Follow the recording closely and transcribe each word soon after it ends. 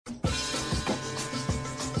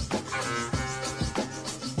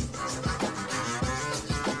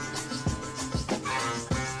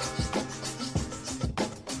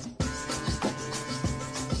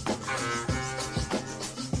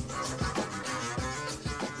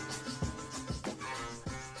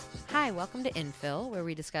Hi, welcome to Infill, where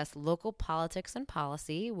we discuss local politics and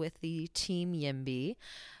policy with the Team YIMBY.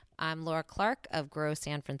 I'm Laura Clark of Grow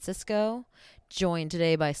San Francisco, joined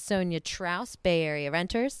today by Sonia Trouse, Bay Area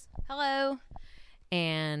Renters. Hello.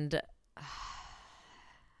 And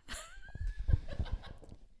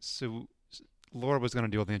So Laura was going to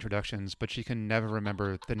do all the introductions, but she can never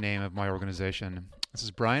remember the name of my organization. This is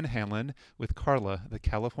Brian Hanlon with CARLA, the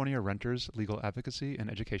California Renters Legal Advocacy and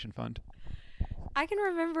Education Fund. I can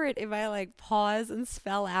remember it if I pause and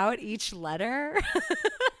spell out each letter.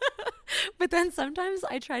 But then sometimes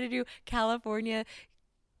I try to do California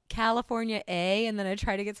A, and then I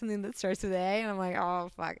try to get something that starts with A, and I'm like,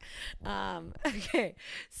 oh, fuck. Okay,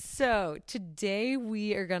 so today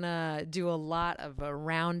we are going to do a lot of a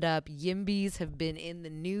roundup. YIMBYs have been in the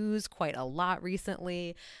news quite a lot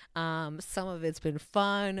recently. Some of it's been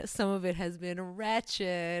fun. Some of it has been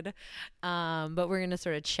wretched. But we're going to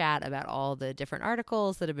sort of chat about all the different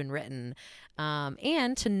articles that have been written.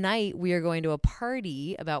 And tonight we are going to a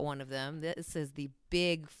party about one of them. This is the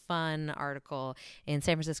big fun article in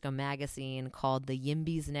San Francisco Magazine called The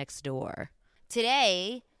YIMBYs Next Door.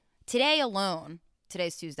 Today alone,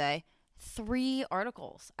 today's Tuesday, 3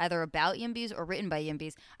 articles, either about YIMBYs or written by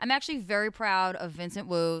YIMBYs. I'm actually very proud of Vincent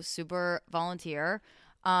Wu, super volunteer.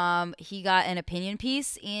 He got an opinion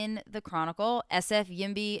piece in the Chronicle, SF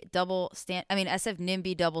NIMBY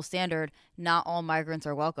double standard, not all migrants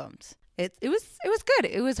are welcomed. It was good.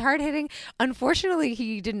 It was hard hitting. Unfortunately,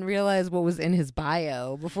 he didn't realize what was in his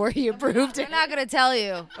bio before he approved it. We're not gonna tell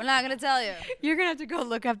you. You're gonna have to go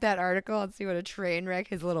look up that article and see what a train wreck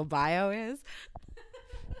his little bio is.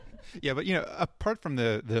 Yeah, but apart from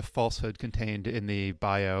the falsehood contained in the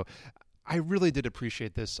bio, I really did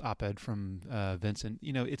appreciate this op-ed from Vincent.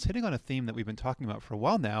 It's hitting on a theme that we've been talking about for a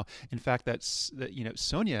while now. In fact, that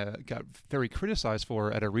Sonia got very criticized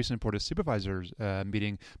for at a recent Board of Supervisors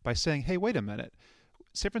meeting by saying, hey, wait a minute.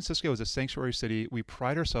 San Francisco is a sanctuary city. We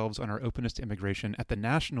pride ourselves on our openness to immigration. At the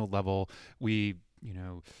national level, we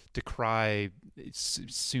decry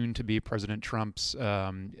soon-to-be President Trump's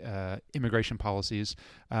immigration policies.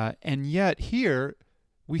 And yet here,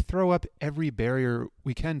 we throw up every barrier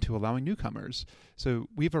we can to allowing newcomers. So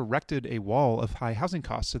we've erected a wall of high housing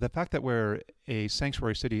costs. So the fact that we're a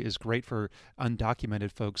sanctuary city is great for undocumented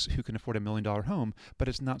folks who can afford $1 million home, but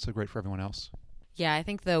it's not so great for everyone else. Yeah, I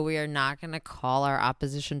think, though, we are not going to call our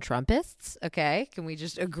opposition Trumpists, okay? Can we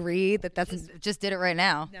just agree that that's... Just did it right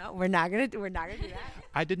now. No, we're not going to do that.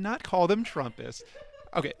 I did not call them Trumpists.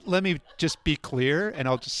 Okay, let me just be clear, and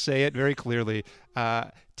I'll just say it very clearly.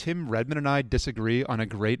 Tim Redmond and I disagree on a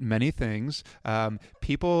great many things. The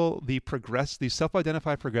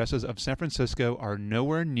self-identified progressives of San Francisco are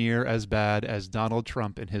nowhere near as bad as Donald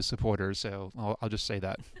Trump and his supporters, so I'll just say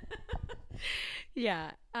that.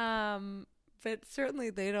 Yeah. But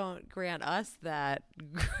certainly they don't grant us that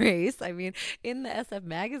grace. I mean, in the SF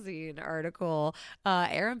Magazine article,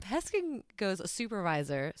 Aaron Peskin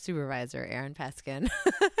supervisor Aaron Peskin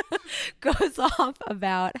goes off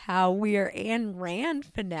about how we are Ayn Rand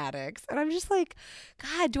fanatics. And I'm just like,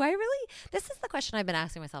 God, this is the question I've been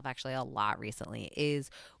asking myself actually a lot recently,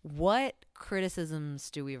 is what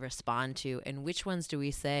criticisms do we respond to, and which ones do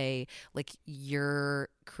we say, you're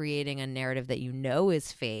creating a narrative that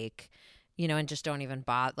is fake, and just don't even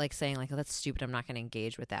bother, saying, oh, that's stupid, I'm not going to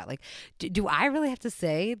engage with that. Do I really have to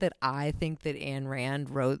say that I think that Ayn Rand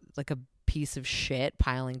wrote, a piece of shit,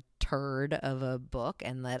 piling turd of a book,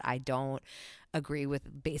 and that I don't agree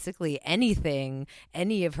with basically anything,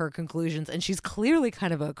 any of her conclusions, and she's clearly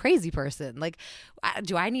kind of a crazy person?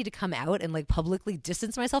 Do I need to come out and publicly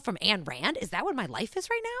distance myself from Ayn Rand? Is that what my life is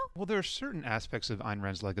right now? Well, there are certain aspects of Ayn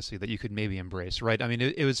Rand's legacy that you could maybe embrace, right? I mean,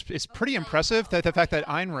 it's pretty impressive that the fact that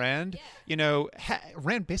Ayn Rand,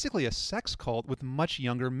 ran basically a sex cult with much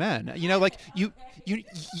younger men. You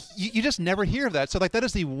just never hear of that. So that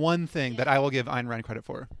is the one thing that I will give Ayn Rand credit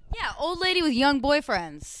for. Yeah, old lady with young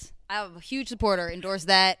boyfriends. I'm a huge supporter. Endorse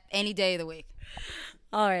that any day of the week.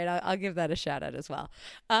 All right, I'll give that a shout out as well.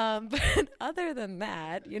 But other than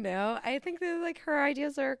that, I think that her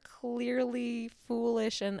ideas are clearly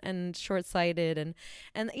foolish and short-sighted, and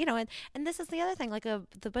this is the other thing,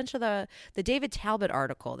 the bunch of the David Talbot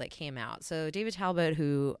article that came out. So David Talbot,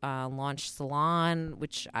 who launched Salon,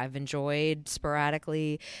 which I've enjoyed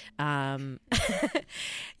sporadically, he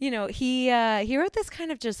wrote this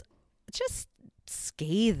kind of just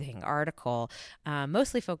scathing article,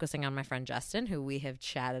 mostly focusing on my friend Justin, who we have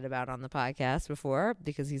chatted about on the podcast before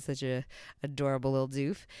because he's such a adorable little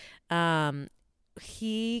doof.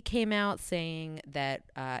 he came out saying that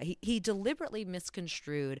he deliberately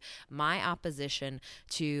misconstrued my opposition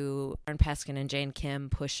to Aaron Peskin and Jane Kim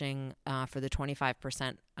pushing for the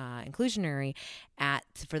 25% inclusionary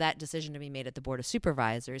for that decision to be made at the Board of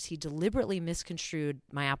Supervisors. He deliberately misconstrued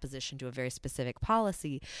my opposition to a very specific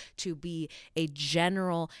policy to be a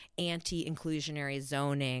general anti-inclusionary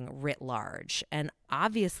zoning writ large. And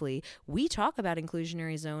obviously, we talk about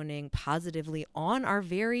inclusionary zoning positively on our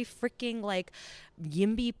very freaking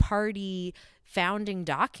YIMBY party founding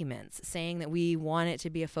documents, saying that we want it to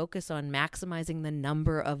be a focus on maximizing the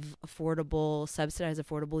number of subsidized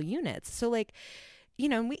affordable units. So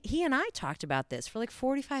he and I talked about this for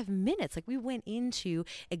 45 minutes. We went into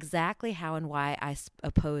exactly how and why I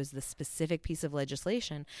oppose the specific piece of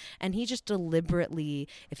legislation. And he just deliberately,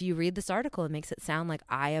 if you read this article, it makes it sound like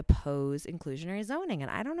I oppose inclusionary zoning. And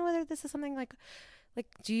I don't know whether this is something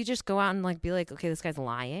do you just go out and be okay, this guy's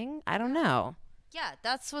lying? I don't know. Yeah,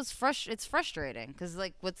 that's what's it's frustrating because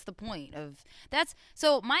what's the point of that's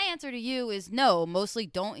so my answer to you is no, mostly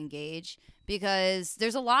don't engage, because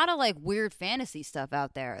there's a lot of weird fantasy stuff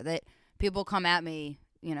out there that people come at me,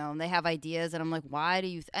 and they have ideas and I'm like, why do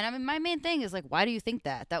you and I mean my main thing is why do you think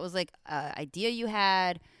that was an idea you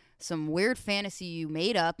had, some weird fantasy you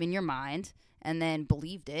made up in your mind and then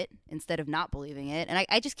believed it instead of not believing it, and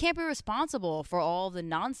I just can't be responsible for all the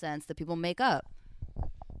nonsense that people make up.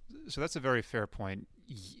 So that's a very fair point.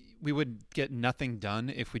 We would get nothing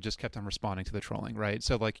done if we just kept on responding to the trolling, right?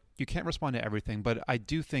 So you can't respond to everything, but I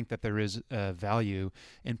do think that there is value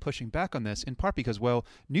in pushing back on this, in part because,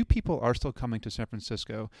 new people are still coming to San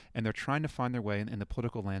Francisco and they're trying to find their way in the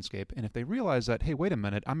political landscape. And if they realize that, hey, wait a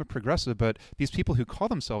minute, I'm a progressive, but these people who call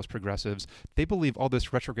themselves progressives, they believe all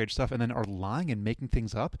this retrograde stuff and then are lying and making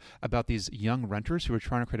things up about these young renters who are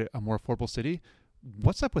trying to create a more affordable city.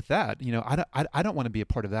 What's up with that? I don't want to be a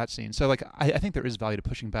part of that scene. So I think there is value to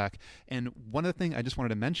pushing back. And one other thing I just wanted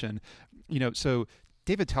to mention, so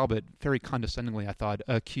David Talbot very condescendingly, I thought,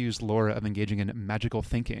 accused Laura of engaging in magical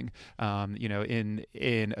thinking,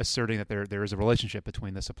 in asserting that there is a relationship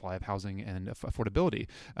between the supply of housing and affordability.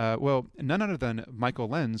 None other than Michael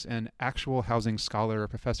Lenz, an actual housing scholar, a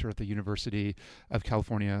professor at the University of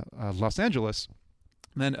California, Los Angeles,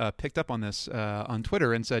 then picked up on this on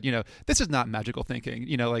Twitter and said, this is not magical thinking,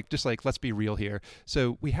 let's be real here.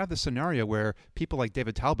 So we have this scenario where people like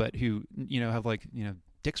David Talbot, who, have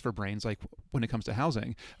dicks for brains, when it comes to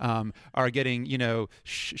housing, are getting,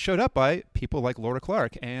 showed up by people like Laura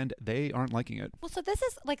Clark, and they aren't liking it. Well, so this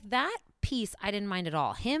is that piece I didn't mind at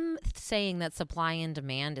all. Him saying that supply and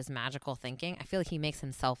demand is magical thinking, I feel like he makes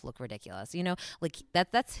himself look ridiculous.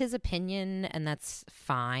 That's his opinion, and that's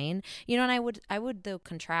fine. And I would though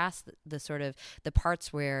contrast the sort of the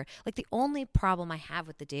parts where the only problem I have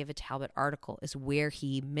with the David Talbot article is where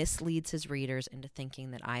he misleads his readers into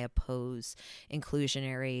thinking that I oppose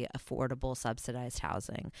inclusionary, affordable, subsidized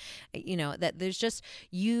housing. That there's just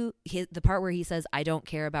the part where he says, I don't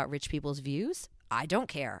care about rich people's views. I don't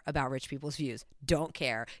care about rich people's views. Don't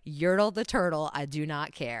care. Yertle the turtle. I do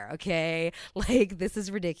not care. Okay. This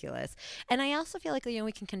is ridiculous. And I also feel like,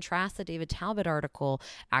 we can contrast the David Talbot article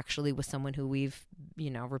actually with someone who we've,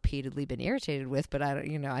 repeatedly been irritated with, but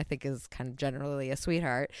I think is kind of generally a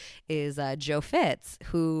sweetheart, is Joe Fitz,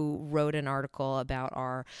 who wrote an article about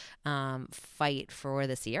our fight for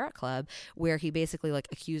the Sierra Club, where he basically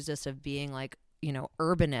accused us of being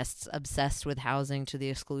urbanists obsessed with housing to the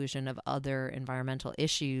exclusion of other environmental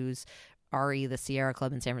issues, RE the Sierra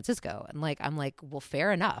Club in San Francisco. And I'm well,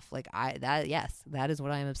 fair enough. That is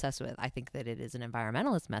what I'm obsessed with. I think that it is an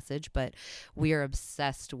environmentalist message, but we are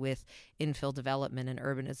obsessed with infill development and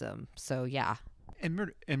urbanism. So yeah.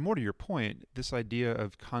 And more to your point, this idea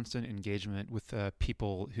of constant engagement with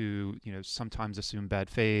people who sometimes assume bad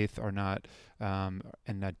faith or not, and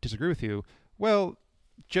that disagree with you. Well,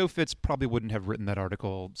 Joe Fitz probably wouldn't have written that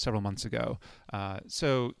article several months ago.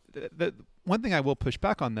 So the one thing I will push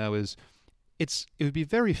back on, though, is it would be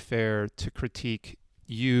very fair to critique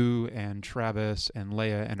you and Travis and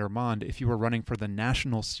Leah and Armand if you were running for the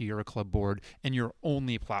National Sierra Club Board and your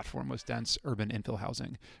only platform was dense urban infill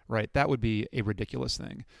housing, right? That would be a ridiculous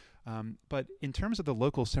thing. But in terms of the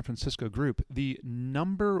local San Francisco group, the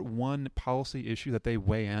number one policy issue that they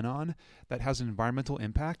weigh in on that has an environmental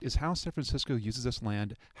impact is how San Francisco uses this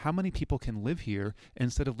land, how many people can live here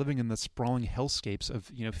instead of living in the sprawling hellscapes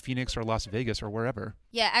of, Phoenix or Las Vegas or wherever.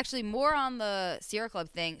 Yeah, actually, more on the Sierra Club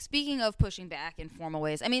thing. Speaking of pushing back in formal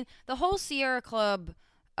ways, I mean, the whole Sierra Club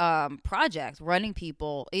project, running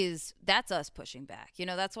people, that's us pushing back.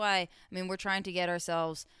 That's why, we're trying to get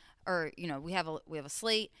ourselves, or, we have a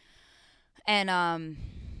slate. And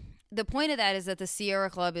the point of that is that the Sierra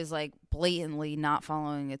Club is blatantly not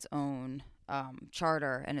following its own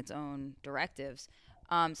charter and its own directives.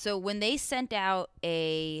 So when they sent out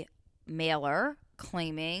a mailer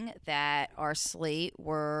claiming that our slate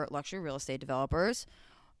were luxury real estate developers,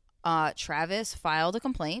 Travis filed a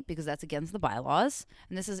complaint because that's against the bylaws,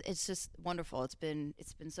 and it's just wonderful. It's been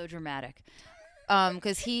so dramatic.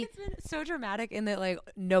 Because It's been so dramatic in that like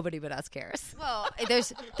nobody but us cares. well,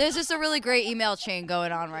 there's just a really great email chain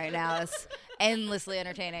going on right now. It's endlessly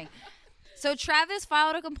entertaining. So Travis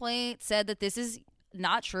filed a complaint, said that this is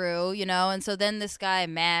not true, and so then this guy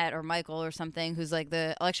Matt or Michael or something, who's like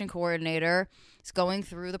the election coordinator, is going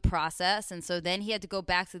through the process, and so then he had to go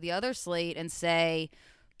back to the other slate and say,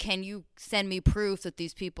 can you send me proof that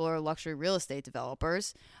these people are luxury real estate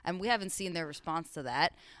developers? And we haven't seen their response to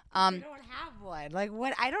that. I don't have one. Like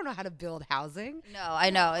what? I don't know how to build housing. No, I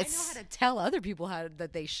know. I know how to tell other people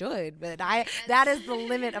that they should, but that is the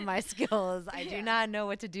limit of my skills. I do not know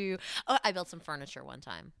what to do. Oh, I built some furniture one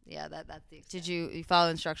time. Yeah, that's the extent. Did you follow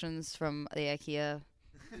instructions from the IKEA?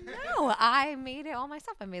 No, I made it all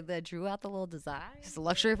myself. Drew out the little design. Just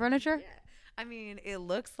luxury furniture? Yeah. I mean, it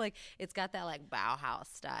looks like it's got that like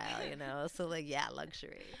Bauhaus style, So like, yeah,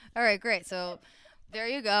 luxury. All right, great. So there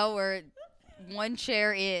you go. We're one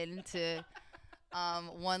chair in to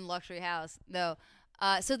one luxury house. No.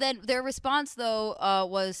 So then their response, though,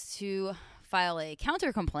 was to file a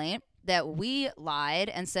counter complaint that we lied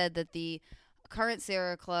and said that the current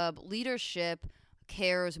Sierra Club leadership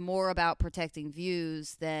cares more about protecting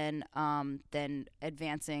views than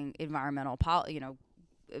advancing environmental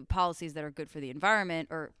policies that are good for the environment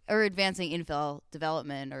or advancing infill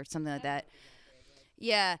development or something like that.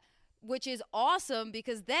 Yeah, which is awesome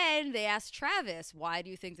because then they asked Travis, why do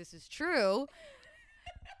you think this is true?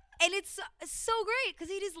 And it's so great because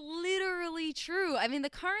it is literally true. I mean, the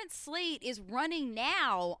current slate is running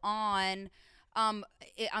now on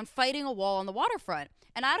fighting a wall on the waterfront.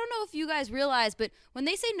 And I don't know if you guys realize, but when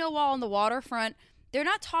they say no wall on the waterfront, they're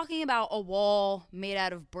not talking about a wall made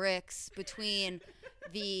out of bricks between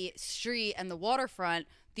the street and the waterfront.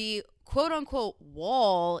 The quote-unquote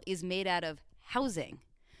wall is made out of housing.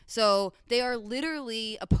 So they are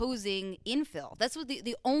literally opposing infill. That's what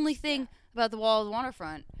the only thing about the wall of the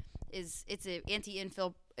waterfront is. It's an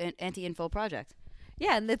anti-infill project.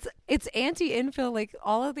 Yeah, and it's anti-infill, like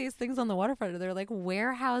all of these things on the waterfront. They're like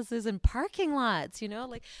warehouses and parking lots,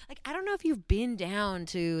 Like I don't know if you've been down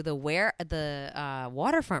to the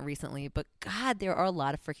waterfront recently, but God, there are a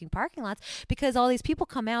lot of freaking parking lots because all these people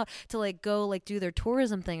come out to like go like do their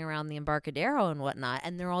tourism thing around the Embarcadero and whatnot,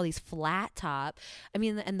 and they're all these flat top. I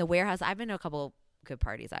mean, and the warehouse. I've been to a couple good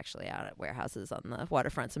parties actually out at warehouses on the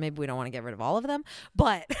waterfront, so maybe we don't want to get rid of all of them,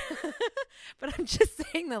 but but I'm just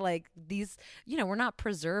saying that like these, we're not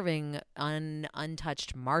preserving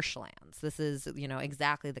untouched marshlands. This is,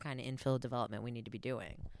 exactly the kind of infill development we need to be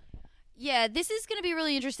doing. Yeah, this is going to be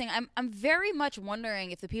really interesting. I'm very much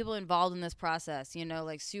wondering if the people involved in this process,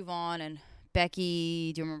 like Sue Vaughn and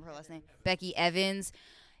Becky, do you remember her last name? Becky Evans,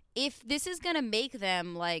 if this is going to make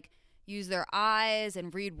them like use their eyes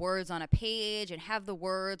and read words on a page and have the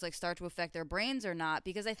words like start to affect their brains or not,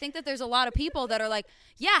 because I think that there's a lot of people that are like,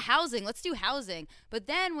 yeah, housing, let's do housing. But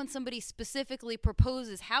then when somebody specifically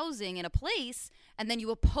proposes housing in a place and then you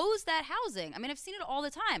oppose that housing, I mean, I've seen it all the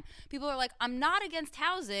time. People are like, I'm not against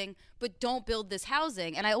housing, but don't build this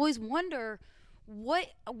housing. And I always wonder, what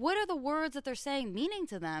are the words that they're saying meaning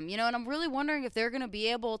to them? And I'm really wondering if they're going to be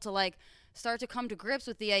able to like start to come to grips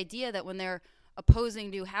with the idea that when they're opposing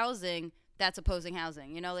new housing, that's opposing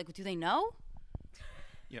housing. Like, do they know?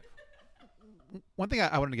 Yeah. One thing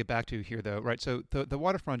I wanted to get back to here, though, right? So the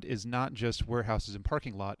waterfront is not just warehouses and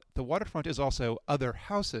parking lot. The waterfront is also other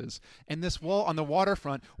houses. And this wall on the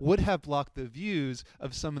waterfront would have blocked the views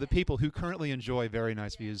of some of the people who currently enjoy very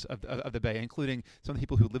nice views of the bay, including some of the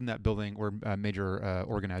people who live in that building or major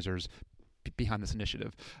organizers behind this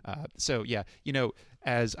initiative. So yeah,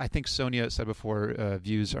 as I think Sonia said before,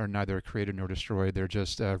 views are neither created nor destroyed. They're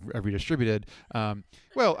just redistributed.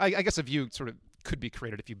 Well, I guess a view sort of could be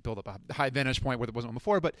created if you build up a high vantage point where there wasn't one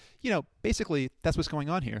before. But, basically that's what's going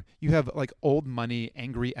on here. You have like old money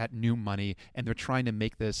angry at new money, and they're trying to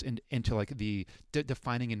make this into like the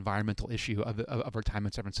defining environmental issue of our time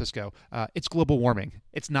in San Francisco. It's global warming.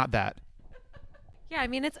 It's not that. Yeah, I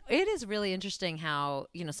mean, it is really interesting how,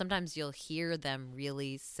 sometimes you'll hear them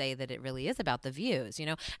really say that it really is about the views,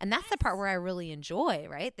 and that's the part where I really enjoy,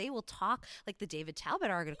 right? They will talk like the David Talbot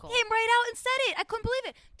article. He came right out and said it. I couldn't believe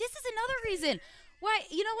it. This is another reason why,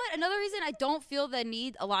 you know what? Another reason I don't feel the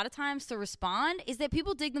need a lot of times to respond is that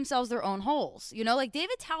people dig themselves their own holes. Like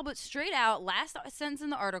David Talbot straight out, last sentence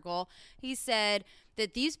in the article, he said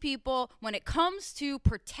that these people, when it comes to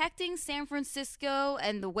protecting San Francisco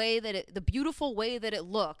and the beautiful way that it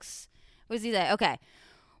looks, what does he say? Okay.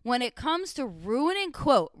 When it comes to ruining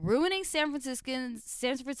San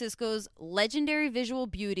Francisco's legendary visual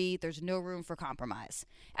beauty, there's no room for compromise.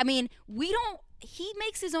 I mean, he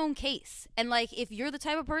makes his own case. And like, if you're the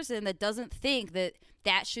type of person that doesn't think that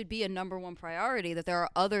that should be a number one priority, that there are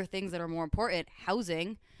other things that are more important,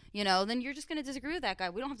 housing, then you're just going to disagree with that guy.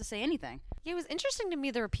 We don't have to say anything. Yeah, it was interesting to me.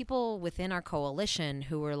 There were people within our coalition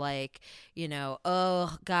who were like,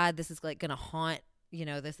 oh God, this is like going to haunt,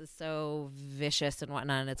 this is so vicious and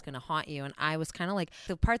whatnot, and it's going to haunt you. And I was kind of like,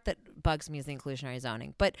 the part that bugs me is the inclusionary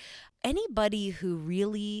zoning. But anybody who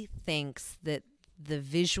really thinks that the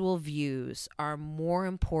visual views are more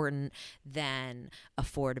important than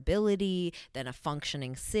affordability, than a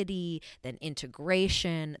functioning city, than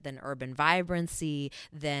integration, than urban vibrancy,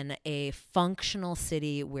 than a functional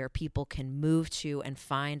city where people can move to and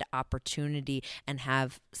find opportunity and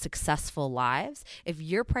have successful lives. If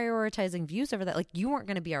you're prioritizing views over that, like, you weren't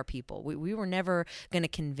going to be our people. We were never going to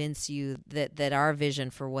convince you that our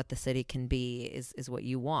vision for what the city can be is what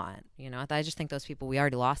you want. I just think those people, we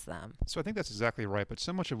already lost them. So I think that's exactly right. But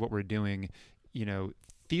so much of what we're doing,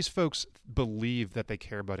 these folks believe that they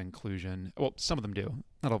care about inclusion. Well, some of them do.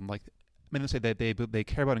 Not all of them. Like, let's say that they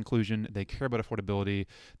care about inclusion, they care about affordability,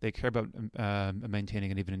 they care about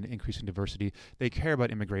maintaining and even increasing diversity, they care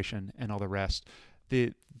about immigration and all the rest.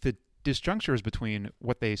 The disjuncture is between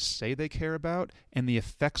what they say they care about and the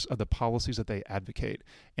effects of the policies that they advocate.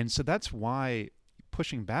 And so that's why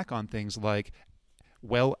pushing back on things like,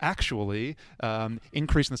 well, actually,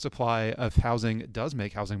 increasing the supply of housing does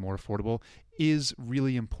make housing more affordable is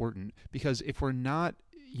really important, because if we're not,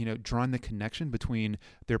 drawing the connection between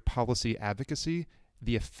their policy advocacy,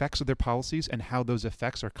 the effects of their policies, and how those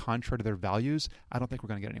effects are contrary to their values, I don't think we're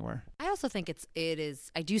going to get anywhere. I also think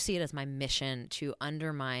I do see it as my mission to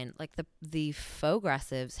undermine, like, the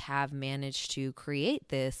progressives have managed to create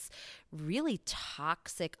this really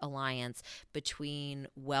toxic alliance between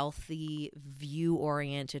wealthy,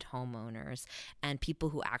 view-oriented homeowners and people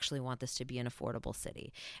who actually want this to be an affordable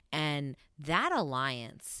city. And that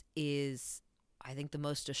alliance is, I think, the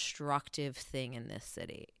most destructive thing in this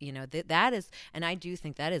city. That is, and I do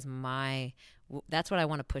think that's what I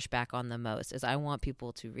want to push back on the most, is I want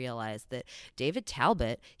people to realize that David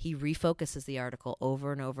Talbot, he refocuses the article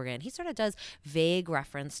over and over again. He sort of does vague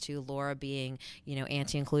reference to Laura being,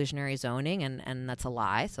 anti-inclusionary zoning, and that's a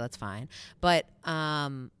lie, so that's fine. But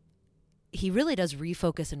he really does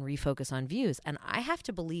refocus on views. And I have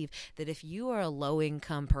to believe that if you are a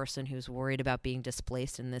low-income person who's worried about being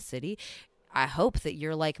displaced in this city, I hope that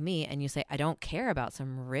you're like me and you say, I don't care about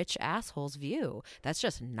some rich asshole's view. That's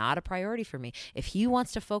just not a priority for me. If he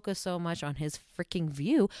wants to focus so much on his freaking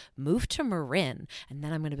view, move to Marin, and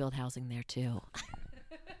then I'm going to build housing there too.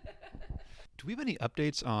 Do we have any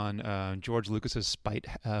updates on George Lucas's Spite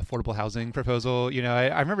affordable housing proposal?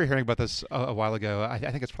 I remember hearing about this a while ago. I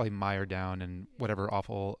think it's probably mired down in whatever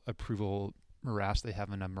awful approval morass they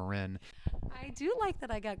have in a Marin. I do like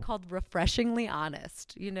that I got called refreshingly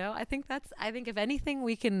honest. I think if anything,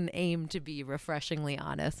 we can aim to be refreshingly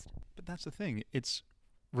honest. But that's the thing. It's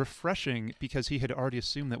refreshing because he had already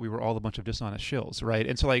assumed that we were all a bunch of dishonest shills, right?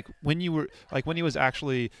 And so when he was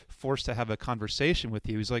actually forced to have a conversation with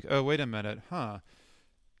you, he's like, oh, wait a minute,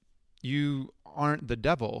 you aren't the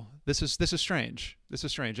devil. This is strange. This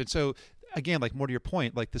is strange. And so again, more to your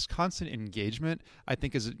point, this constant engagement, I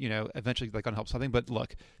think is, eventually going to help something. But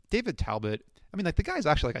look, David Talbot, the guy's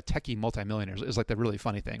actually a techie multimillionaire is the really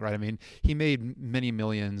funny thing, right? He made many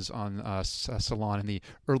millions on Salon in the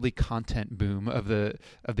early content boom of the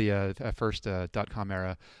first .com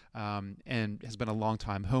era, and has been a long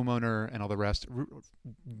time homeowner and all the rest.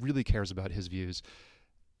 Really cares about his views.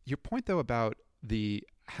 Your point though about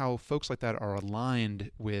how folks like that are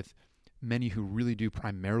aligned with many who really do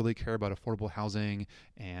primarily care about affordable housing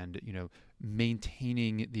and,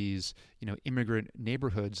 maintaining these, immigrant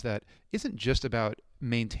neighborhoods that isn't just about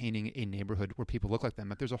maintaining a neighborhood where people look like them,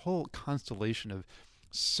 but there's a whole constellation of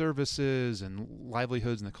services and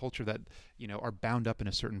livelihoods and the culture that, are bound up in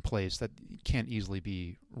a certain place that can't easily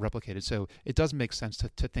be replicated. So it does make sense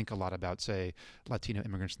to think a lot about, say, Latino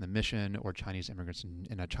immigrants in the Mission or Chinese immigrants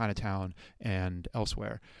in Chinatown and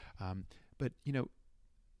elsewhere. But,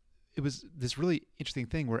 it was this really interesting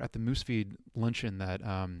thing where at the Moosefeed luncheon that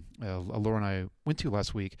Laura and I went to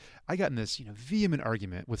last week, I got in this vehement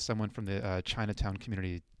argument with someone from the Chinatown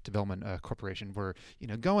Community Development Corporation. We're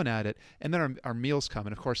going at it, and then our meals come,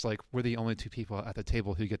 and of course we're the only two people at the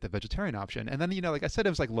table who get the vegetarian option. And then I said, I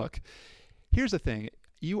was like, look, here's the thing,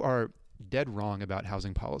 you are dead wrong about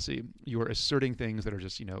housing policy. You are asserting things that are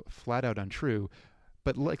just, flat out untrue.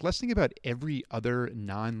 But let's think about every other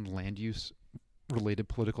non-land use related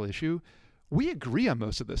political issue. We agree on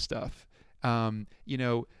most of this stuff.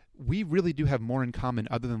 We really do have more in common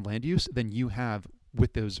other than land use than you have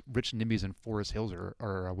with those rich NIMBYs in Forest Hills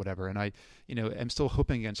or whatever. And I, am still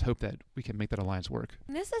hoping against hope that we can make that alliance work.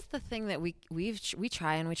 And this is the thing that we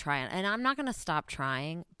try and I'm not going to stop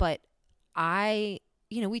trying, but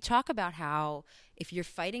we talk about how if you're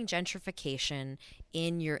fighting gentrification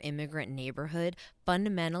in your immigrant neighborhood,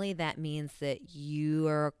 fundamentally that means that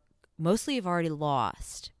you've already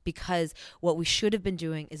lost, because what we should have been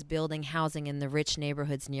doing is building housing in the rich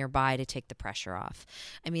neighborhoods nearby to take the pressure off.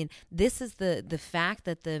 I mean, this is the fact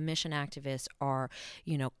that the mission activists are,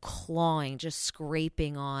 clawing, just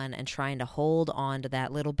scraping on and trying to hold on to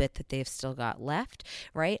that little bit that they've still got left,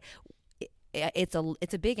 right? It's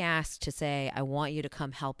a big ask to say, I want you to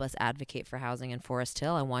come help us advocate for housing in Forest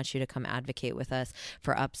Hill. I want you to come advocate with us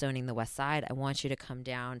for upzoning the West Side. I want you to come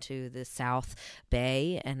down to the South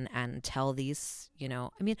Bay and tell these,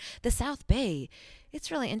 the South Bay,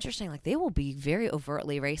 it's really interesting. Like, they will be very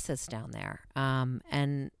overtly racist down there.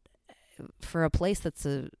 And for a place that's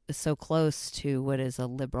so close to what is a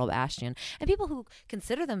liberal bastion, and people who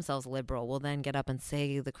consider themselves liberal will then get up and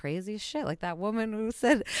say the craziest shit, like that woman who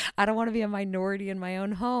said, I don't want to be a minority in my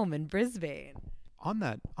own home in Brisbane. On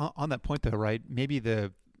that point though, right, maybe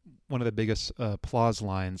one of the biggest applause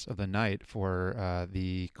lines of the night for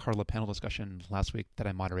the Carla panel discussion last week that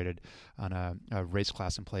I moderated on a race,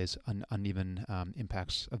 class, and place uneven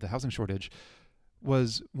impacts of the housing shortage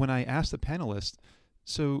was when I asked the panelists,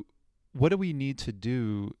 so what do we need to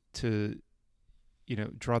do to,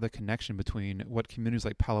 draw the connection between what communities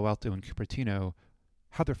like Palo Alto and Cupertino,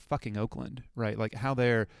 how they're fucking Oakland, right? Like how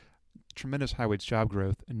they're tremendous high wage job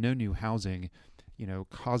growth, no new housing,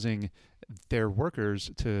 causing their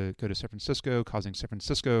workers to go to San Francisco, causing San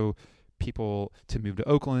Francisco people to move to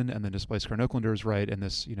Oakland and then displace current Oaklanders, right? And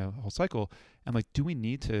this, whole cycle. And like, do we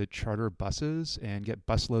need to charter buses and get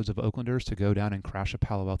busloads of Oaklanders to go down and crash a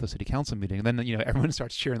Palo Alto City Council meeting? And then, everyone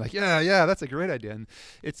starts cheering like, yeah, that's a great idea. And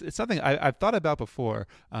it's something I've thought about before.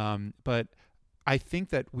 But I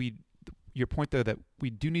think that your point though, that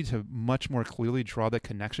we do need to much more clearly draw that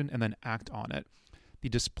connection and then act on it. The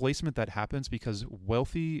displacement that happens because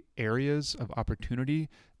wealthy areas of opportunity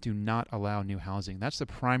do not allow new housing. That's the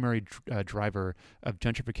primary driver of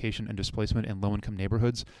gentrification and displacement in low-income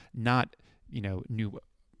neighborhoods, not new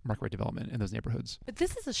market rate development in those neighborhoods. But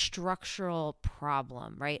this is a structural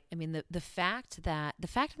problem, right? I mean, the fact of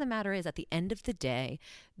the matter is, at the end of the day,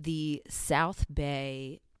 the South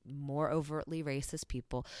Bay more overtly racist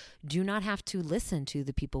people do not have to listen to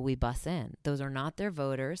the people we bus in. Those are not their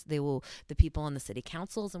voters. The people on the city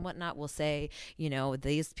councils and whatnot will say,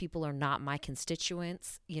 these people are not my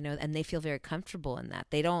constituents, and they feel very comfortable in that.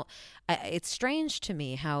 They don't, it's strange to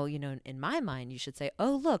me how, in my mind, you should say,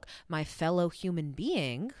 oh, look, my fellow human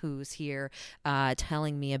being who's here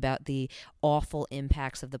telling me about the awful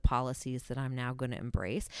impacts of the policies that I'm now going to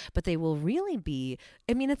embrace. But they will really be,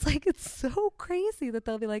 it's so crazy that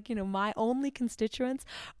they'll be like, my only constituents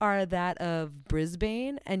are that of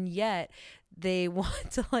Brisbane, and yet they want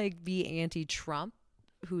to be anti-Trump,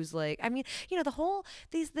 who's like, the whole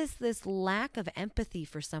this lack of empathy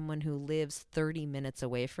for someone who lives 30 minutes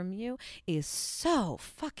away from you is so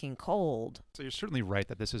fucking cold. So you're certainly right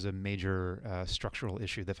that this is a major structural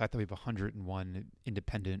issue. The fact that we have 101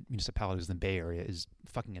 independent municipalities in the Bay Area is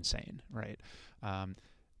fucking insane, right?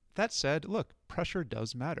 That said, look, pressure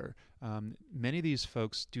does matter. Many of these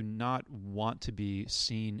folks do not want to be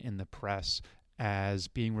seen in the press as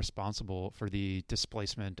being responsible for the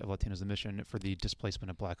displacement of Latinos in the Mission, for the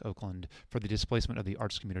displacement of Black Oakland, for the displacement of the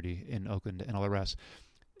arts community in Oakland and all the rest.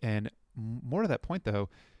 And more to that point, though,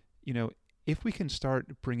 if we can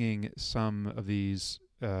start bringing some of these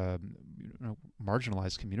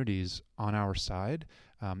marginalized communities on our side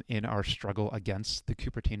in our struggle against the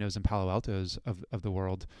Cupertinos and Palo Altos of the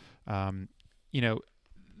world,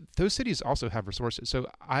 those cities also have resources. So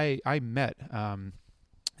I met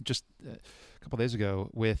just a couple of days ago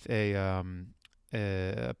with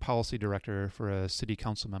a policy director for a city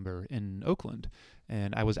council member in Oakland,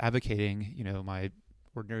 and I was advocating, my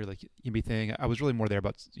ordinary YIMBY thing. I was really more there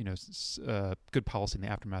about good policy in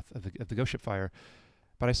the aftermath of the Ghost Ship fire.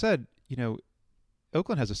 But I said,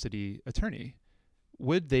 Oakland has a city attorney.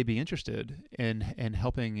 Would they be interested in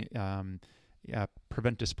helping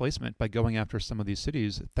prevent displacement by going after some of these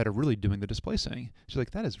cities that are really doing the displacing? She's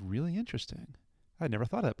like, that is really interesting. I'd never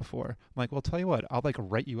thought of that before. I'm like, well, tell you what, I'll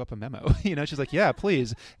write you up a memo. She's like, yeah,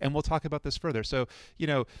 please, and we'll talk about this further. So,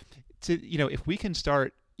 if we can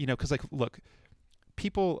start, because like, look,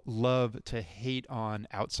 people love to hate on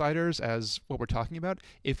outsiders as what we're talking about.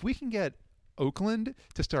 If we can get Oakland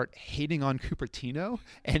to start hating on Cupertino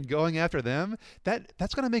and going after them,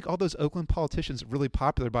 that's going to make all those Oakland politicians really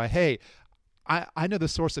popular by, hey, I know the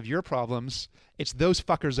source of your problems. It's those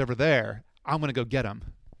fuckers over there. I'm going to go get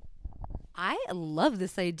them. I love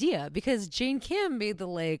this idea because Jane Kim made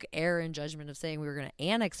the error in judgment of saying we were going to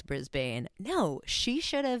annex Brisbane. No, she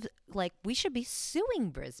should have we should be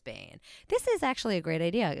suing Brisbane. This is actually a great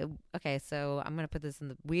idea. Okay, so I'm going to put this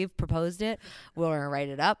we've proposed it. We're going to write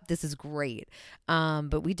it up. This is great.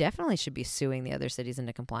 But we definitely should be suing the other cities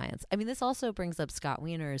into compliance. I mean, this also brings up Scott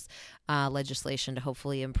Wiener's legislation to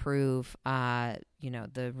hopefully improve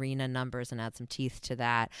the RENA numbers and add some teeth to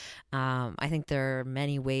that. I think there are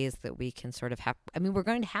many ways that we can sort of we're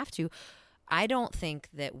going to have to. I don't think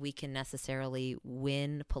that we can necessarily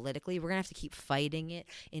win politically. We're going to have to keep fighting it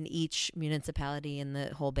in each municipality in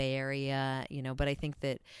the whole Bay Area, but I think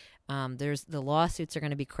that the lawsuits are going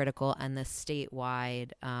to be critical, and the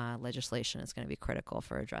statewide legislation is going to be critical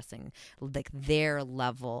for addressing their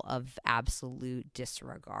level of absolute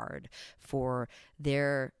disregard for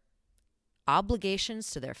their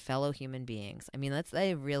obligations to their fellow human beings. I mean, I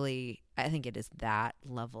think it is that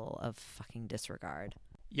level of fucking disregard.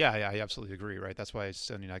 Yeah, I absolutely agree. Right, that's why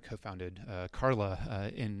Sony and I co-founded Carla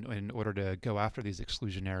in order to go after these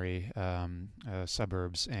exclusionary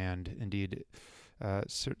suburbs and indeed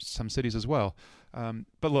some cities as well.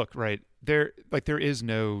 But look, right there is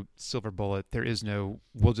no silver bullet. There is no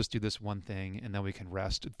we'll just do this one thing and then we can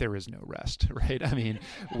rest. There is no rest, right? I mean,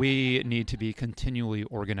 we need to be continually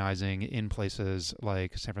organizing in places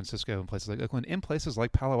like San Francisco, in places like Oakland, in places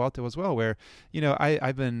like Palo Alto as well, where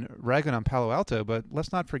I've been ragging on Palo Alto, but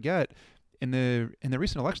let's not forget. In the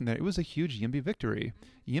recent election there, it was a huge YIMBY victory.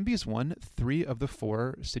 YIMBY's won 3 of the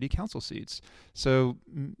 4 city council seats. So,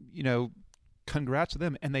 congrats to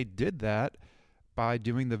them. And they did that by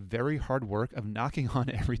doing the very hard work of knocking on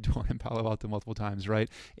every door in Palo Alto multiple times, right?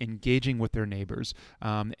 Engaging with their neighbors.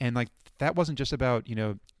 And that wasn't just about,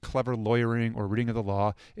 clever lawyering or reading of the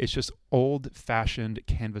law. It's just old-fashioned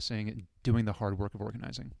canvassing, doing the hard work of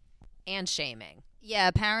organizing. And shaming. Yeah,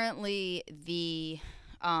 apparently the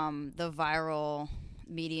viral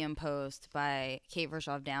Medium post by Kate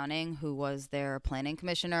Vershoff Downing, who was their planning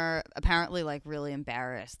commissioner, apparently really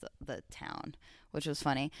embarrassed the town, which was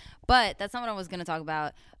funny. But that's not what I was going to talk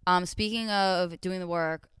about. Speaking of doing the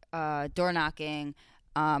work, door knocking,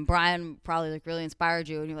 Brian probably really inspired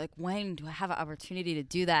you, and you're like, when do I have an opportunity to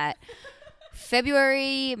do that?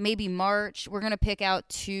 February, maybe March, we're going to pick out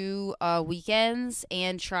 2 weekends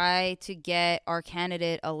and try to get our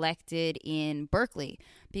candidate elected in Berkeley,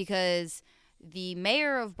 because the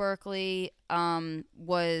mayor of Berkeley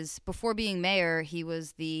was, before being mayor, he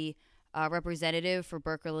was the representative for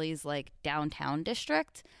Berkeley's downtown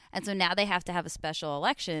district. And so now they have to have a special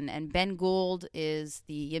election. And Ben Gould is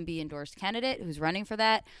the YIMBY endorsed candidate who's running for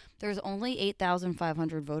that. There's only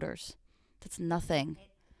 8,500 voters. That's nothing.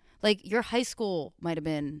 Your high school might have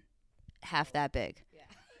been half that big.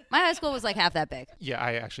 My high school was half that big. Yeah,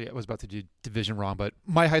 I was about to do division wrong, but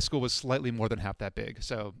my high school was slightly more than half that big.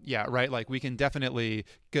 So yeah, right. We can definitely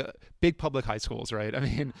big public high schools, right? I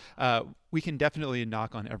mean, we can definitely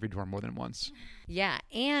knock on every door more than once. Yeah,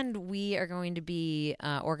 and we are going to be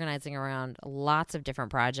organizing around lots of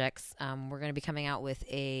different projects. We're going to be coming out with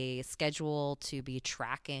a schedule to be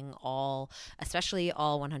tracking especially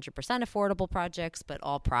all 100% affordable projects, but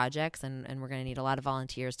all projects, and we're going to need a lot of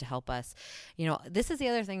volunteers to help us. This is the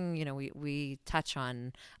other thing, we touch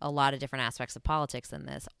on a lot of different aspects of politics in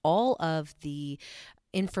this. All of the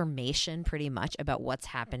information pretty much about what's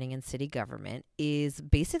happening in city government is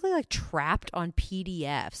basically trapped on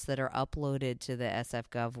PDFs that are uploaded to the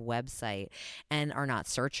SF.gov website and are not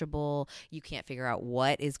searchable. You can't figure out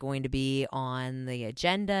what is going to be on the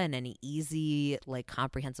agenda in any easy,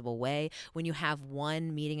 comprehensible way. When you have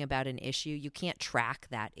one meeting about an issue, you can't track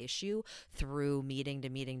that issue through meeting to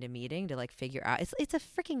meeting to meeting to figure out. It's a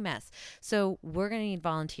freaking mess. So we're going to need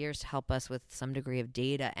volunteers to help us with some degree of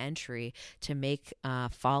data entry to make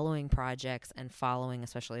following projects and following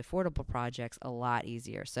especially affordable projects a lot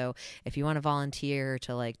easier. So if you want to volunteer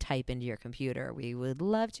to type into your computer, we would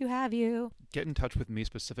love to have you. Get in touch with me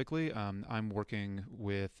specifically. I'm working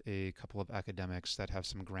with a couple of academics that have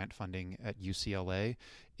some grant funding at UCLA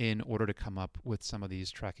in order to come up with some of these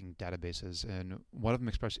tracking databases. And one of them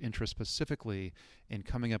expressed interest specifically in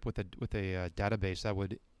coming up with a database that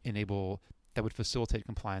would enable that would facilitate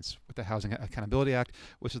compliance with the Housing Accountability Act,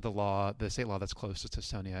 which is the state law that's closest to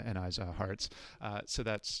Sonia and I's hearts. So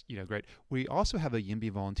that's great. We also have a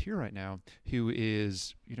YIMBY volunteer right now who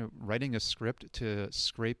is writing a script to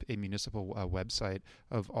scrape a municipal website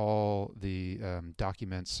of all the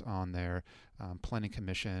documents on their planning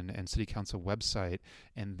commission and city council website,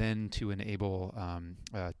 and then to enable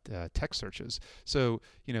text searches. So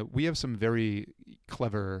we have some very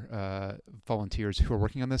clever volunteers who are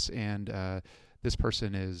working on this, and this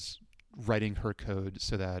person is writing her code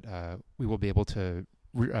so that we will be able to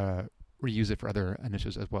reuse it for other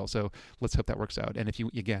initiatives as well. So let's hope that works out. And if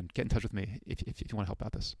you, again, get in touch with me if you want to help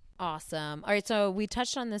out this. Awesome. All right. So we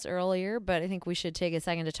touched on this earlier, but I think we should take a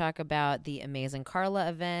second to talk about the Amazing Carla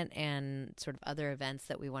event and sort of other events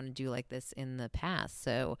that we want to do like this in the past.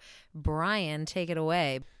 So Brian, take it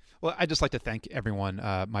away. Well, I'd just like to thank everyone,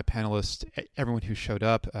 my panelists, everyone who showed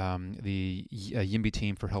up, the YIMBY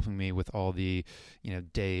team for helping me with all the,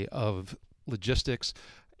 day of logistics.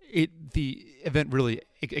 The event really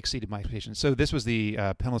exceeded my expectations. So this was the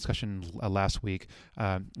panel discussion last week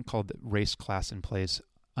called Race, Class, and Place,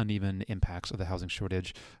 Uneven Impacts of the Housing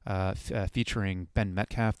Shortage, featuring Ben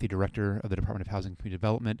Metcalf, the Director of the Department of Housing and Community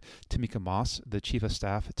Development, Tamika Moss, the Chief of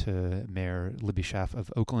Staff to Mayor Libby Schaaf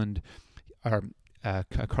of Oakland,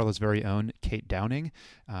 Carla's very own Kate Downing,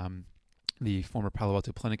 the former Palo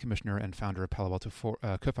Alto Planning Commissioner and founder of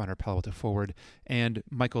co-founder of Palo Alto Forward, and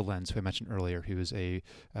Michael Lenz, who I mentioned earlier, who is a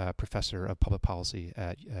professor of public policy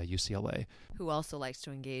at UCLA. Who also likes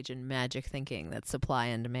to engage in magic thinking that supply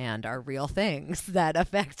and demand are real things that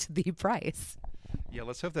affect the price. Yeah,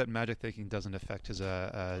 let's hope that magic thinking doesn't affect his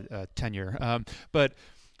tenure. But,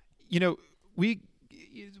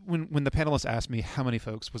 when the panelists asked me how many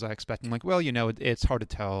folks was I expecting, it's hard to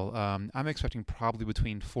tell. I'm expecting probably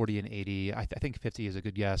between 40 and 80. I think 50 is a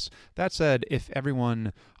good guess. That said, if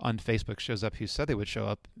everyone on Facebook shows up who said they would show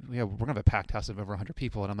up, we're going to have a packed house of over 100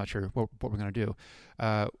 people, and I'm not sure what we're going to do.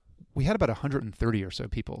 We had about 130 or so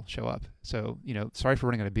people show up. So, sorry for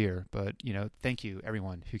running out of beer, but, thank you,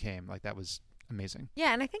 everyone who came. That was amazing.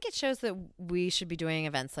 Yeah, and I think it shows that we should be doing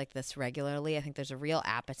events like this regularly. I think there's a real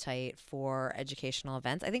appetite for educational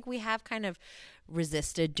events. I think we have kind of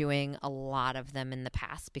resisted doing a lot of them in the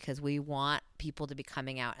past because we want people to be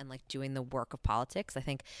coming out and doing the work of politics. I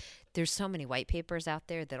think there's so many white papers out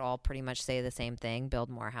there that all pretty much say the same thing: build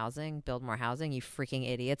more housing, you freaking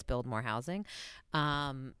idiots, build more housing.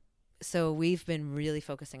 So we've been really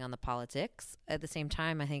focusing on the politics. At the same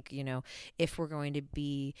time, I think, if we're going to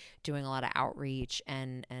be doing a lot of outreach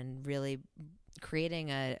and really creating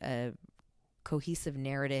a cohesive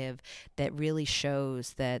narrative that really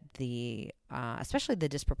shows that especially the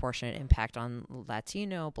disproportionate impact on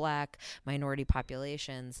Latino, Black, minority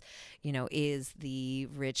populations, is the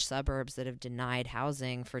rich suburbs that have denied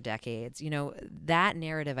housing for decades. That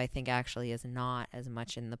narrative, I think, actually is not as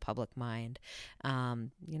much in the public mind,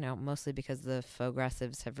 mostly because the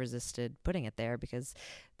progressives have resisted putting it there because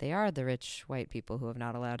they are the rich white people who have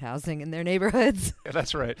not allowed housing in their neighborhoods. Yeah,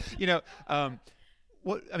 that's right.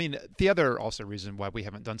 The other also reason why we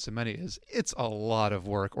haven't done so many is it's a lot of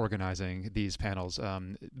work organizing these panels.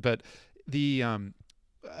 But the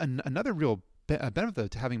another real benefit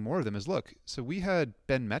to having more of them is, so we had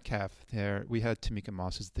Ben Metcalf there, we had Tamika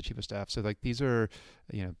Moss as the Chief of Staff. So these are,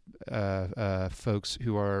 folks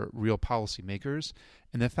who are real policy makers.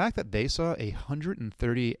 And the fact that they saw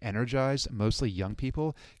 130 energized, mostly young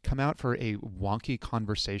people come out for a wonky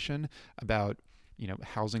conversation about,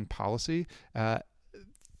 housing policy,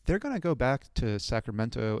 they're going to go back to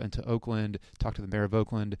Sacramento and to Oakland, talk to the mayor of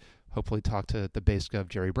Oakland, hopefully talk to the base gov,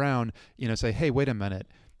 Jerry Brown, say, hey, wait a minute.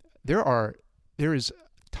 There is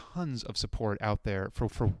tons of support out there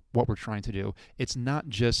for what we're trying to do. It's not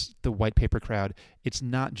just the white paper crowd. It's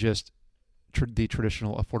not just the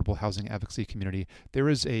traditional affordable housing advocacy community. There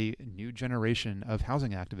is a new generation of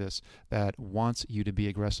housing activists that wants you to be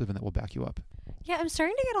aggressive and that will back you up. Yeah, I'm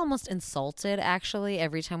starting to get almost insulted, actually,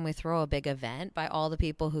 every time we throw a big event by all the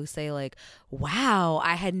people who say, wow,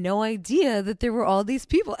 I had no idea that there were all these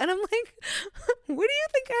people. And I'm like, what do you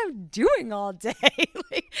think I'm doing all day?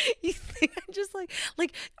 You think I'm just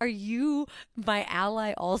are you, my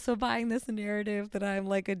ally, also buying this narrative that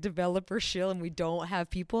I'm a developer shill and we don't have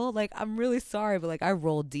people? I'm really sorry, but I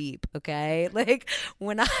roll deep, okay?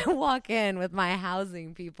 When I walk in with my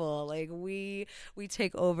housing people, we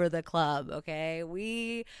take over the club, okay? okay?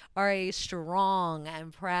 We are a strong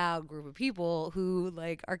and proud group of people who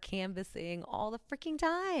like are canvassing all the freaking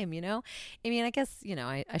time, you know? I mean, I guess, you know,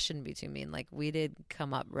 I shouldn't be too mean. Like, we did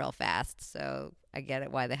come up real fast, so I get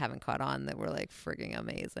it why they haven't caught on that we're like freaking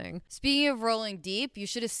amazing. Speaking of rolling deep, you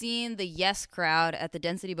should have seen the yes crowd at the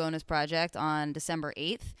Density Bonus Project on December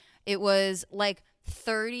 8th. It was like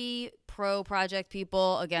 30 pro-project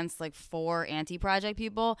people against like 4 anti-project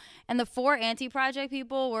people. And the 4 anti-project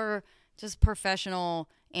people were just professional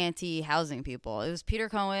anti-housing people. It was Peter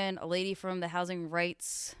Cohen, a lady from the Housing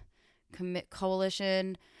Rights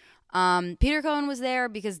Coalition. Peter Cohen was there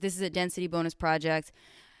because this is a Density Bonus Project.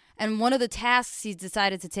 And one of the tasks he's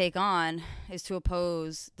decided to take on is to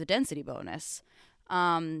oppose the density bonus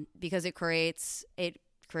because it creates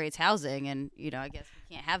housing. And, you know, I guess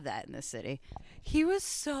we can't have that in this city. He was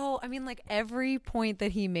so, I mean, like every point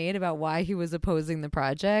that he made about why he was opposing the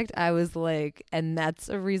project, I was like, and that's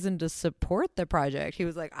a reason to support the project. He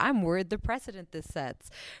was like, I'm worried the precedent this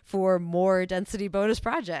sets for more density bonus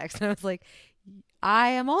projects. And I was like, I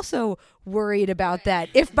am also worried about that.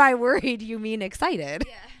 If by worried you mean excited.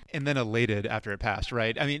 Yeah. And then elated after it passed,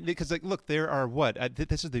 right? I mean, because like, look, there are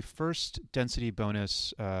this is the first density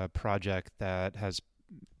bonus project that has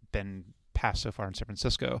been passed so far in San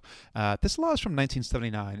Francisco. This law is from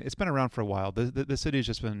 1979. It's been around for a while. The city has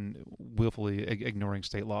just been willfully ignoring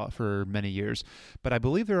state law for many years. But I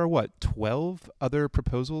believe there are 12 other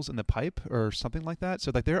proposals in the pipe or something like that.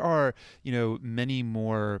 So like there are, you know, many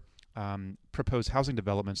more proposed housing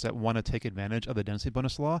developments that want to take advantage of the density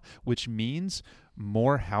bonus law, which means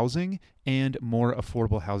more housing and more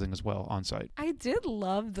affordable housing as well on site. I did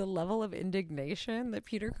love the level of indignation that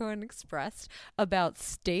Peter Cohen expressed about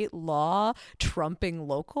state law trumping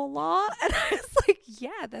local law. And I was like,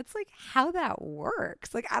 yeah, that's like how that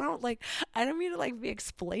works. Like, I don't mean to like be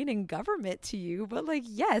explaining government to you, but like,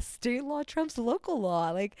 yes, state law trumps local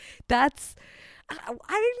law. Like that's, I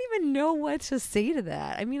didn't even know what to say to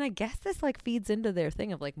that. I mean, I guess this like feeds into their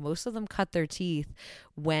thing of like most of them cut their teeth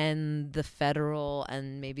when the federal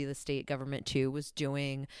and maybe the state government too was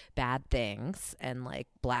doing bad things and like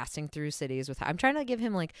blasting through cities with. I'm trying to give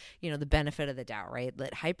him like, you know, the benefit of the doubt, right?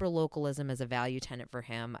 That hyperlocalism as a value tenet for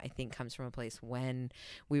him, I think comes from a place when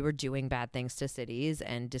we were doing bad things to cities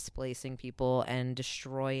and displacing people and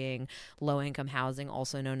destroying low income housing,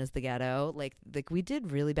 also known as the ghetto. Like we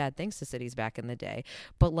did really bad things to cities back in the day,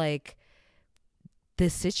 but like the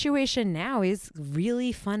situation now is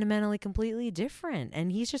really fundamentally completely different,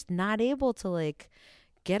 and he's just not able to like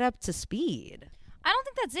get up to speed. I don't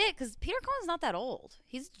think that's it because Peter Cohen's not that old.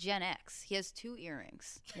 He's Gen X. He has 2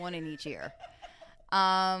 earrings, one in each ear.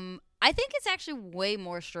 I think it's actually way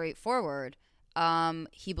more straightforward.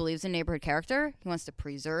 He believes in neighborhood character. He wants to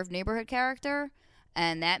preserve neighborhood character.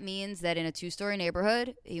 And that means that in a 2-story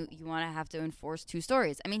neighborhood, you want to have to enforce 2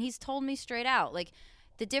 stories. I mean, he's told me straight out, like,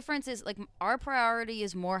 the difference is, like, our priority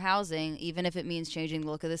is more housing, even if it means changing the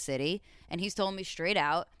look of the city. And he's told me straight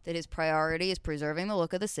out that his priority is preserving the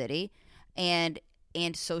look of the city and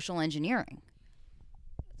social engineering.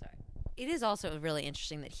 It is also really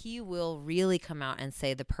interesting that he will really come out and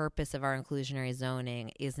say the purpose of our inclusionary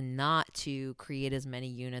zoning is not to create as many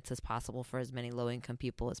units as possible for as many low-income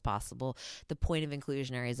people as possible. The point of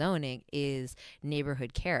inclusionary zoning is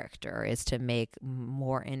neighborhood character, is to make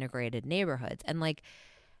more integrated neighborhoods. And like,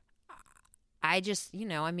 I just, you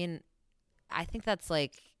know, I mean, I think that's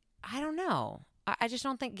like, I don't know. I just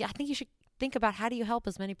don't think, I think you should think about how do you help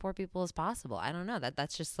as many poor people as possible. I don't know.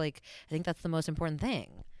 That's just like, I think that's the most important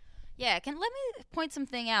thing. Yeah, let me point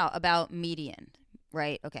something out about median,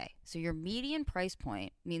 right? Okay, so your median price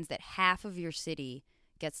point means that half of your city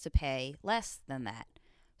gets to pay less than that.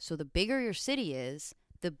 So the bigger your city is,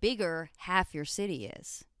 the bigger half your city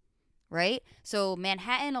is, right? So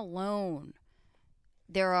Manhattan alone,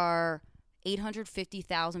 there are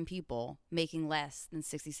 850,000 people making less than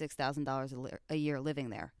 $66,000 a year living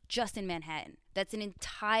there, just in Manhattan. That's an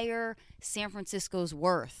entire San Francisco's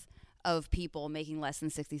worth of people making less than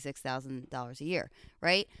 $66,000 a year,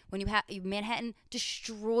 right? When you have Manhattan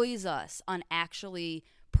destroys us on actually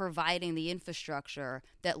providing the infrastructure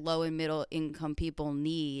that low and middle income people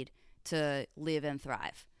need to live and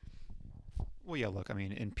thrive. Well, yeah, look, I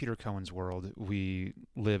mean, in Peter Cohen's world, we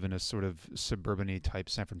live in a sort of suburban-y type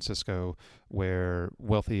San Francisco where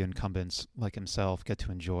wealthy incumbents like himself get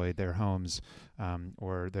to enjoy their homes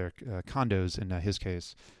or their condos in his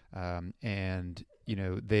case. And, you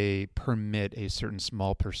know, they permit a certain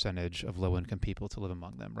small percentage of low-income people to live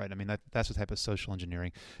among them, right? I mean, that's the type of social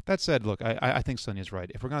engineering. That said, look, I think Sonia's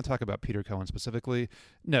right. If we're going to talk about Peter Cohen specifically,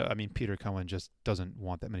 no, I mean, Peter Cohen just doesn't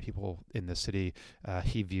want that many people in the city.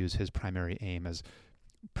 He views his primary aim as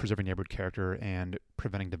preserving neighborhood character and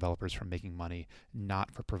preventing developers from making money,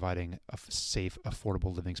 not for providing safe,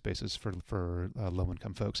 affordable living spaces for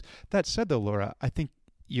low-income folks. That said, though, Laura, I think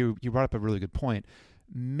you brought up a really good point.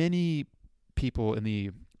 Many people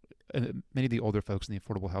many of the older folks in the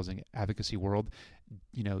affordable housing advocacy world,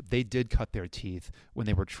 they did cut their teeth when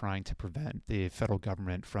they were trying to prevent the federal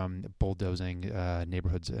government from bulldozing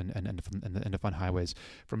neighborhoods and to fund highways,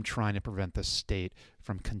 from trying to prevent the state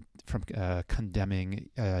from condemning,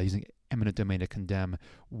 using eminent domain to condemn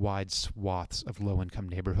wide swaths of low-income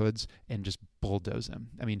neighborhoods and just bulldoze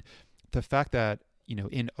them. I mean, the fact that,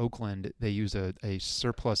 in Oakland, they use a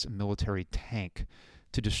surplus military tank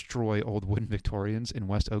to destroy old wooden Victorians in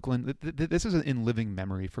West Oakland. This is in living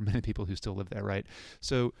memory for many people who still live there, right?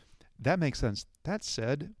 So that makes sense. That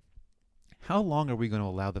said, how long are we going to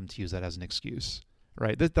allow them to use that as an excuse,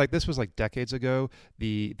 right? This was like decades ago.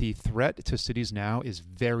 The threat to cities now is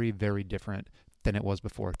very, very different than it was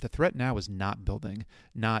before. The threat now is not building,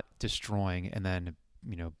 not destroying, and then,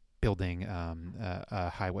 building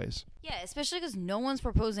highways. Yeah, especially because no one's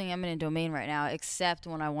proposing eminent domain right now, except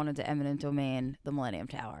when I wanted to eminent domain the Millennium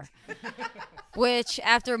Tower. Which,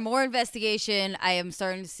 after more investigation, I am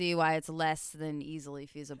starting to see why it's less than easily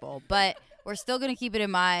feasible. But we're still going to keep it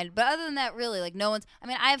in mind. But other than that, really,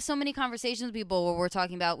 I have so many conversations with people where we're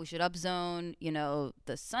talking about we should upzone,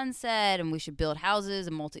 the Sunset, and we should build houses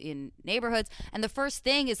in neighborhoods. And the first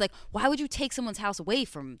thing is why would you take someone's house away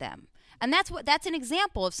from them? And that's an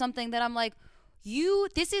example of something that I'm like,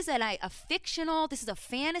 this is a fictional, this is a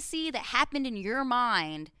fantasy that happened in your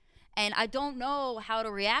mind, and I don't know how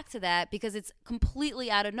to react to that because it's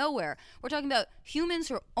completely out of nowhere. We're talking about humans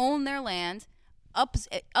who own their land,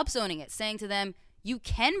 upzoning it, saying to them, you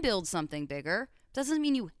can build something bigger. Doesn't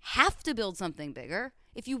mean you have to build something bigger.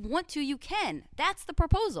 If you want to, you can. That's the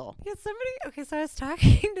proposal. Yeah, so I was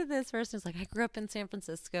talking to this person who's like, I grew up in San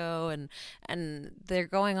Francisco, and they're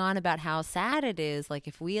going on about how sad it is. Like,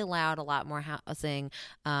 if we allowed a lot more housing,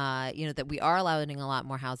 that we are allowing a lot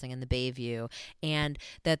more housing in the Bayview, and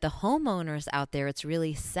that the homeowners out there, it's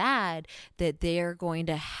really sad that they're going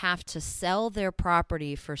to have to sell their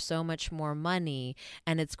property for so much more money,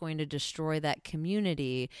 and it's going to destroy that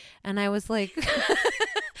community. And I was like...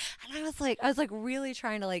 And I was really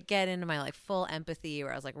trying to get into my full empathy,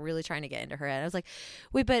 where I was really trying to get into her head. I was like,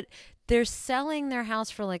 wait, but they're selling their house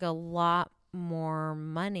for a lot more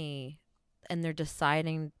money, and they're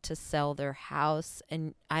deciding to sell their house,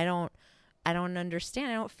 and I don't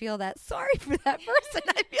understand. I don't feel that sorry for that person.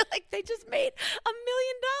 I feel like they just made $1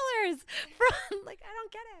 million from I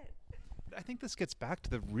don't get it. I think this gets back to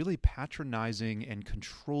the really patronizing and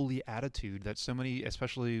control-y attitude that so many,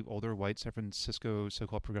 especially older white San Francisco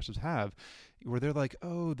so-called progressives have, where they're like,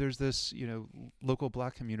 oh, there's this, local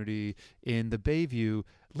black community in the Bayview.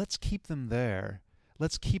 Let's keep them there.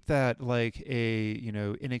 Let's keep that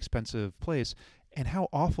a, inexpensive place. And how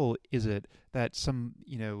awful is it that some,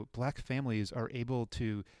 black families are able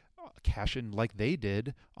to cash in like they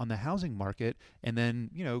did on the housing market, and then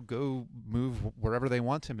go move wherever they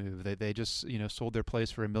want to move. They just sold their place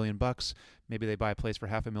for $1 million. Maybe they buy a place for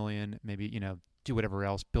 $500,000. Maybe do whatever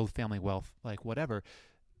else, build family wealth, whatever.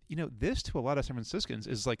 This to a lot of San Franciscans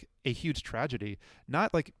is a huge tragedy,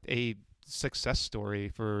 not a success story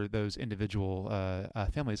for those individual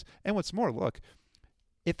families. And what's more, look,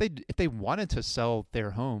 if they wanted to sell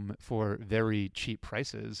their home for very cheap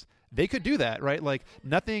prices, they could do that, right?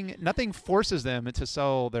 Nothing forces them to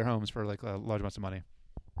sell their homes for large amounts of money.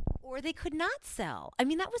 Or they could not sell. I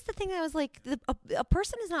mean, that was the thing that I was a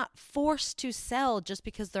person is not forced to sell just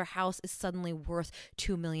because their house is suddenly worth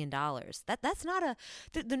 $2 million. That's not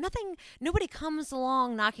nothing. Nobody comes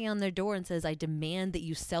along knocking on their door and says, I demand that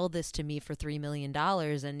you sell this to me for $3 million.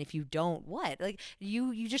 And if you don't, what?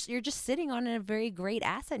 You're just sitting on a very great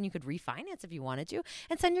asset, and you could refinance if you wanted to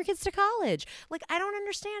and send your kids to college. I don't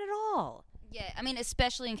understand at all. Yeah, I mean,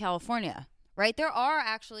 especially in California. Right? There are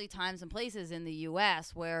actually times and places in the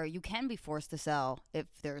U.S. where you can be forced to sell if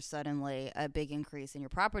there's suddenly a big increase in your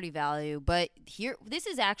property value. But here, this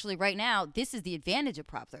is actually right now, this is the advantage of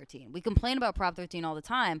Prop 13. We complain about Prop 13 all the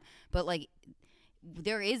time, but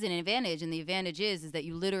there is an advantage, and the advantage is that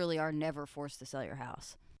you literally are never forced to sell your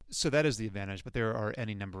house. So that is the advantage, but there are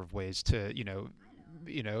any number of ways to,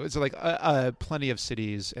 it's plenty of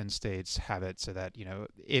cities and states have it so that,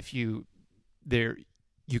 if you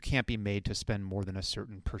can't be made to spend more than a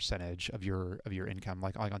certain percentage of your income,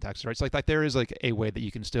 like on taxes, right? So there is a way that you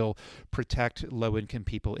can still protect low income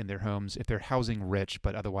people in their homes if they're housing rich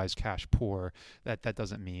but otherwise cash poor. That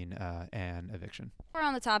doesn't mean an eviction. We're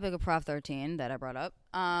on the topic of Prop 13 that I brought up.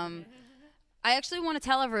 I actually want to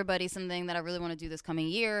tell everybody something that I really want to do this coming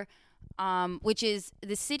year. which is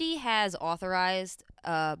the city has authorized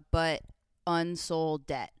but unsold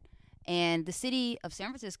debt. And the city of San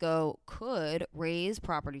Francisco could raise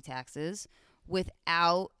property taxes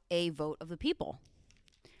without a vote of the people.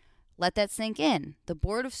 Let that sink in. The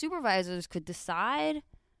Board of Supervisors could decide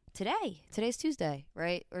today's Tuesday,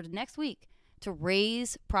 right? Or next week, to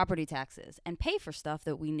raise property taxes and pay for stuff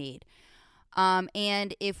that we need.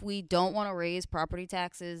 And if we don't want to raise property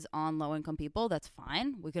taxes on low-income people, that's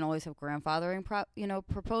fine. We can always have grandfathering,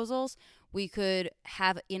 proposals. We could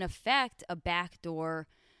have, in effect, a backdoor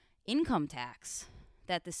income tax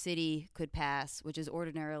that the city could pass, which is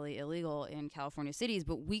ordinarily illegal in California cities.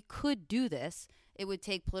 But we could do this. It would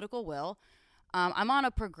take political will. I'm on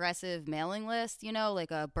a progressive mailing list,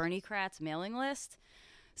 like a Bernie Kratz mailing list.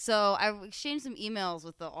 So I exchanged some emails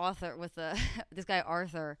with the author, with this guy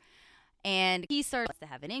Arthur. And he started to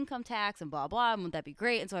have an income tax and blah, blah. And would that be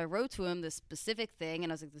great? And so I wrote to him this specific thing.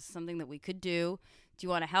 And I was like, this is something that we could do. Do you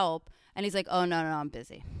want to help? And he's like, oh, no, I'm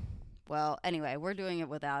busy. Well, anyway, we're doing it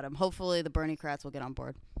without him. Hopefully the Bernie Kratz will get on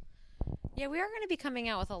board. Yeah, we are going to be coming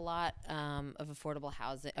out with a lot of affordable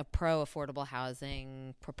housing, pro-affordable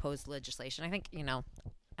housing proposed legislation. I think,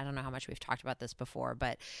 I don't know how much we've talked about this before,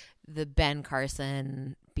 but the Ben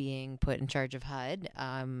Carson being put in charge of HUD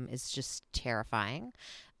is just terrifying.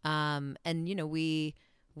 And,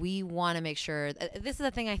 we want to make sure this is the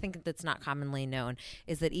thing I think that's not commonly known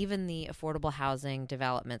is that even the affordable housing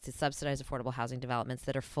developments, the subsidized affordable housing developments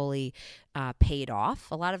that are fully paid off,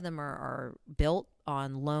 a lot of them are built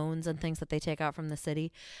on loans and things that they take out from the city.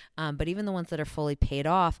 But even the ones that are fully paid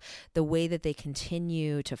off, the way that they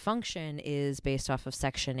continue to function is based off of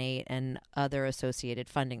Section 8 and other associated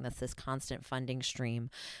funding. That's this constant funding stream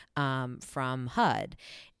from HUD.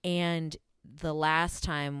 And the last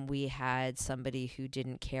time we had somebody who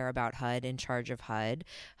didn't care about HUD in charge of HUD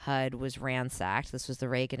was ransacked. This was the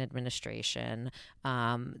Reagan administration.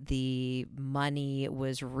 The money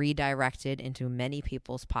was redirected into many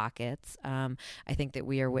people's pockets. I think that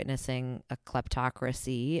we are witnessing a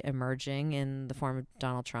kleptocracy emerging in the form of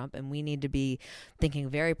Donald Trump, and we need to be thinking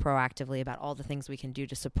very proactively about all the things we can do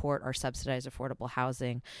to support our subsidized affordable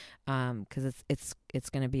housing, because it's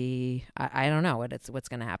going to be, I don't know what's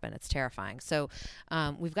going to happen. It's terrifying. So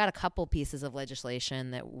we've got a couple pieces of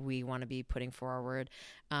legislation that we want to be putting forward.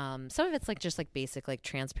 Some of it's just basic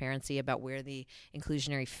transparency about where the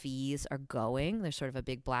inclusionary fees are going. There's sort of a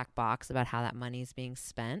big black box about how that money is being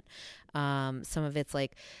spent. Some of it's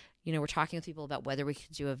we're talking with people about whether we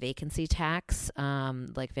could do a vacancy tax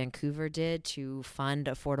like Vancouver did to fund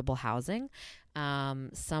affordable housing.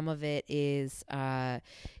 Some of it is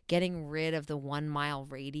getting rid of the 1 mile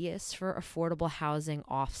radius for affordable housing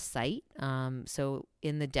off site. So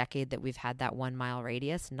in the decade that we've had that 1 mile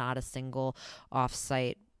radius, not a single off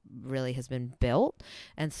site really has been built.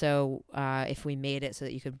 And so if we made it so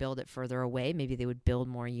that you could build it further away, maybe they would build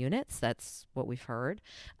more units. That's what we've heard.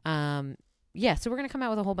 So we're going to come out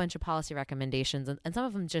with a whole bunch of policy recommendations, and some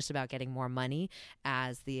of them just about getting more money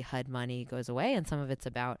as the HUD money goes away, and some of it's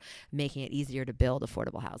about making it easier to build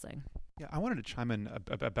affordable housing. Yeah, I wanted to chime in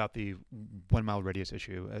about the 1 mile radius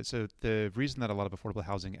issue. So the reason that a lot of affordable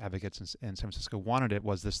housing advocates in San Francisco wanted it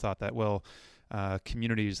was this thought that,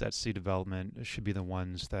 communities that see development should be the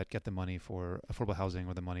ones that get the money for affordable housing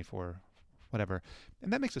or the money for whatever.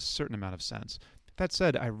 And that makes a certain amount of sense. That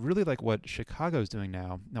said, I really like what Chicago is doing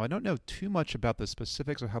now. Now, I don't know too much about the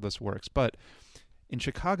specifics of how this works, but in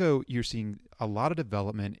Chicago, you're seeing a lot of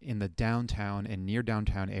development in the downtown and near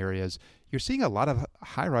downtown areas. You're seeing a lot of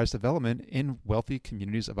high-rise development in wealthy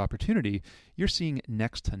communities of opportunity. You're seeing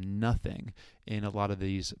next to nothing in a lot of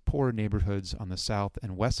these poor neighborhoods on the south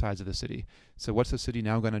and west sides of the city. So what's the city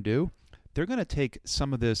now going to do? They're going to take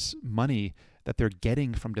some of this money that they're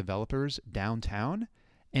getting from developers downtown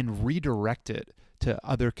and redirect it to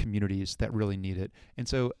other communities that really need it. And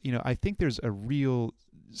so, I think there's a real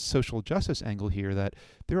social justice angle here, that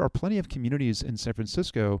there are plenty of communities in San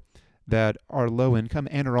Francisco that are low income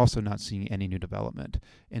and are also not seeing any new development.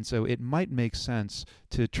 And so it might make sense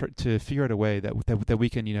to figure out a way that we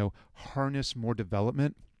can, harness more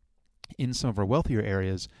development in some of our wealthier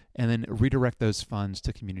areas and then redirect those funds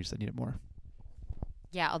to communities that need it more.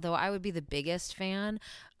 Yeah, although I would be the biggest fan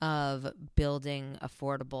of building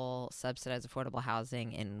subsidized affordable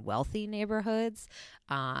housing in wealthy neighborhoods.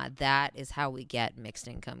 That is how we get mixed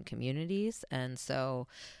income communities. And so,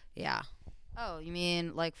 yeah. Oh, you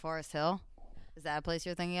mean like Forest Hill? Is that a place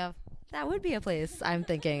you're thinking of? That would be a place I'm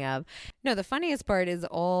thinking of. No, the funniest part is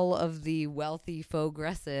all of the wealthy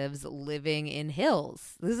progressives living in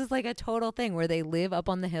hills. This is like a total thing where they live up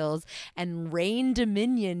on the hills and rain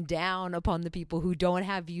dominion down upon the people who don't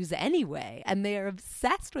have views anyway. And they are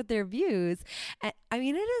obsessed with their views. And I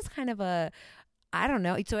mean, it is kind of a, I don't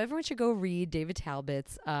know. So everyone should go read David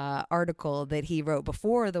Talbot's article that he wrote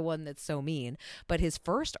before the one that's so mean. But his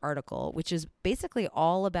first article, which is basically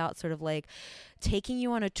all about sort of like taking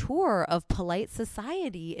you on a tour of polite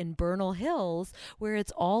society in Bernal Hills, where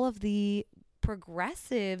it's all of the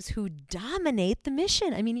progressives who dominate the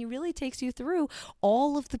mission. I mean, he really takes you through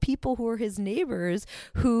all of the people who are his neighbors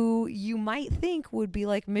who you might think would be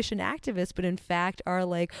like mission activists, but in fact are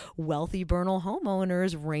like wealthy Bernal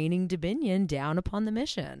homeowners reigning dominion down upon the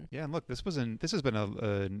mission. Yeah, and look, this has been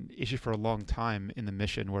an issue for a long time in the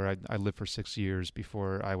mission, where I lived for 6 years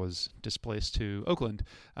before I was displaced to Oakland,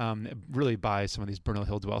 really by some of these Bernal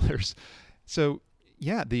Hill dwellers. So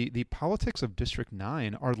yeah, the politics of District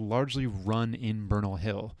 9 are largely run in Bernal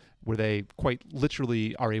Hill, where they quite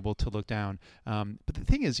literally are able to look down. But the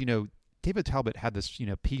thing is, David Talbot had this,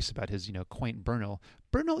 piece about his, quaint Bernal.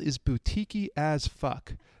 Bernal is boutiquey as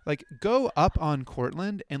fuck. Like, go up on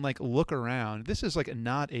Cortlandt and, like, look around. This is, like,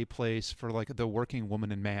 not a place for, like, the working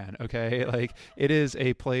woman and man, okay? Like, it is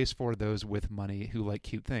a place for those with money who like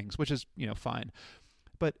cute things, which is, fine.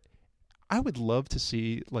 But I would love to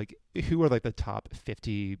see, like, who are like the top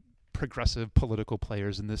 50 progressive political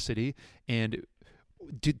players in this city, and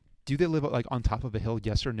do they live like on top of a hill?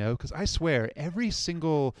 Yes or no? Because I swear, every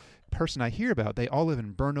single person I hear about, they all live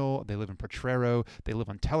in Bernal, they live in Potrero, they live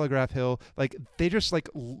on Telegraph Hill. Like, they just like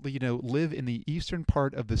live in the eastern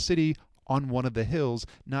part of the city on one of the hills,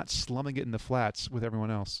 not slumming it in the flats with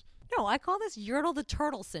everyone else. No, I call this Yertle the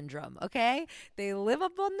Turtle syndrome, okay? They live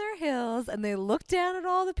up on their hills and they look down at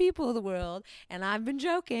all the people of the world. And I've been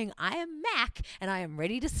joking, I am Mac and I am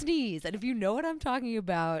ready to sneeze. And if you know what I'm talking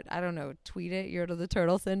about, I don't know, tweet it, Yertle the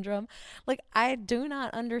Turtle syndrome. Like, I do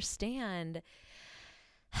not understand.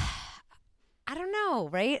 I don't know,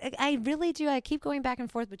 right? I really do. I keep going back and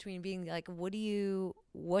forth between being like, what do you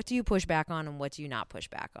push back on and what do you not push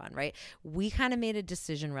back on, right? We kind of made a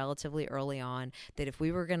decision relatively early on that if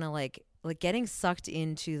we were going to like getting sucked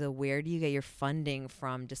into the where do you get your funding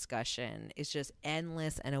from discussion is just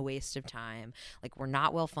endless and a waste of time. Like, we're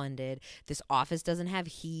not well funded. This office doesn't have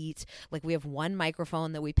heat. Like, we have one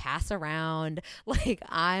microphone that we pass around. Like,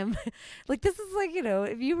 I'm like, this is like,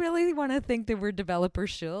 if you really want to think that we're developer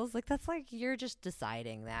shills, like, that's like, you're just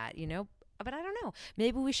deciding that, But I don't know.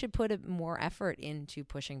 Maybe we should put more effort into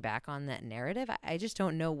pushing back on that narrative. I just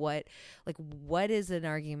don't know what is an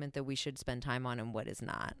argument that we should spend time on and what is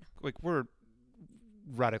not. Like, we're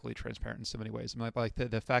radically transparent in so many ways. I mean, like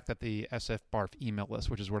the fact that the SF BARF email list,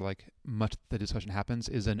 which is where like much the discussion happens,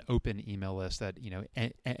 is an open email list that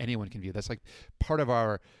anyone can view. That's like part of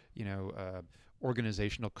our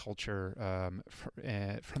organizational culture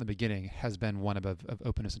from the beginning has been one of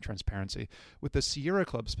openness and transparency. With the Sierra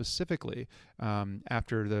Club specifically,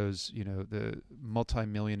 after those, the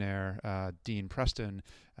multimillionaire Dean Preston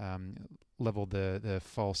leveled the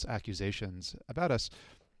false accusations about us,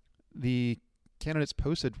 the candidates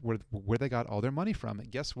posted where they got all their money from. And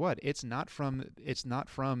guess what? It's not from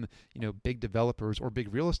big developers or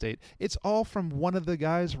big real estate. It's all from one of the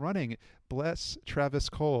guys running. Bless Travis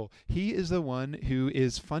Cole. He is the one who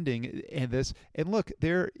is funding this. And look,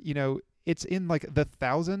 there, it's in like the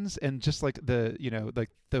thousands, and just like the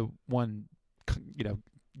the one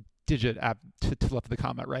digit app to the left of the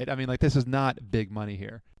comment, right? I mean, like, this is not big money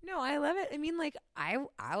here. No, I love it. I mean, like,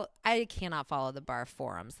 I cannot follow the bar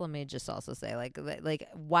forums. Let me just also say, like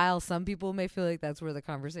while some people may feel like that's where the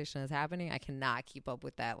conversation is happening, I cannot keep up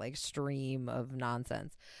with that like stream of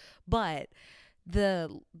nonsense. But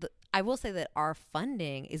I will say that our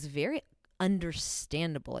funding is very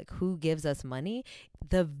understandable, like who gives us money.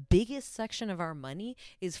 The biggest section of our money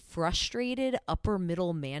is frustrated upper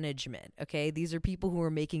middle management. Okay, these are people who are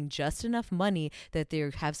making just enough money that they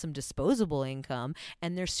have some disposable income,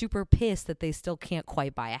 and they're super pissed that they still can't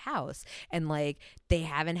quite buy a house, and like they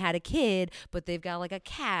haven't had a kid but they've got like a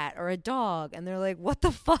cat or a dog, and they're like, what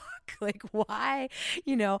the fuck? Like, why?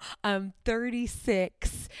 I'm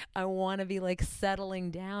 36, I want to be like settling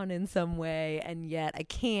down in some way, and yet I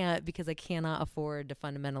can't, because I can't cannot afford to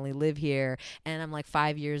fundamentally live here, and I'm like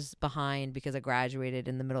 5 years behind because I graduated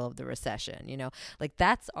in the middle of the recession. Like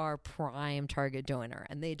that's our prime target donor,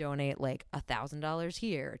 and they donate like $1,000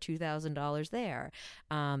 here, $2,000 there.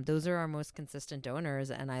 Those are our most consistent donors,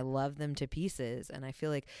 and I love them to pieces. And I feel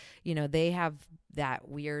like they have that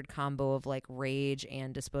weird combo of like rage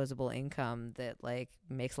and disposable income that like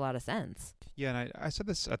makes a lot of sense. Yeah, and I said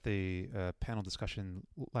this at the panel discussion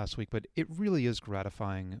last week, but it really is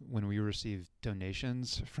gratifying when we receive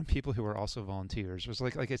donations from people who are also volunteers. It's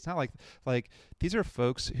like it's not like these are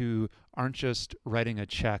folks who aren't just writing a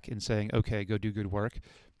check and saying, okay, go do good work.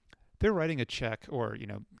 They're writing a check or,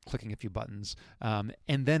 clicking a few buttons,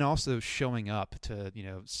 and then also showing up to,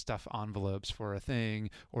 stuff envelopes for a thing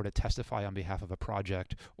or to testify on behalf of a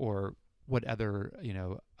project or what other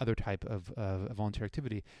type of volunteer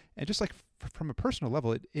activity. And just like from a personal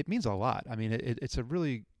level, it means a lot. I mean, it's a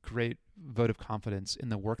really great vote of confidence in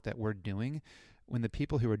the work that we're doing when the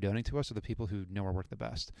people who are donating to us are the people who know our work the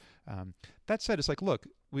best. That said, it's like, look,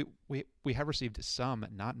 we have received some,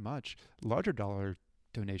 not much, larger dollar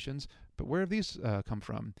donations, but where have these come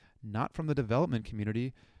from? Not from the development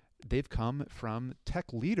community. They've come from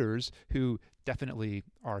tech leaders who definitely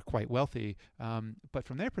are quite wealthy, but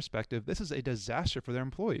from their perspective, this is a disaster for their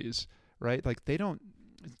employees, right? Like they don't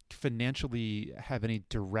financially have any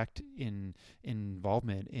direct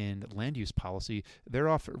involvement in land use policy. They're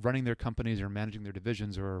off running their companies or managing their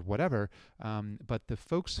divisions or whatever, but the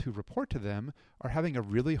folks who report to them are having a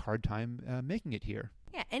really hard time making it here.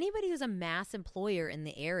 Yeah, anybody who's a mass employer in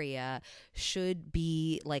the area should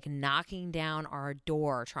be like knocking down our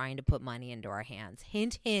door trying to put money into our hands.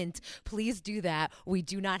 Hint, hint, please do that. We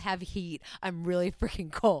do not have heat. I'm really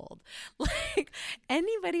freaking cold. Like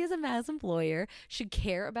anybody who's a mass employer should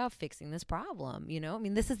care about fixing this problem. I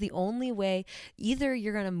mean, this is the only way. Either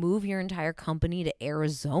you're going to move your entire company to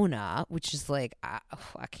Arizona, which is like, I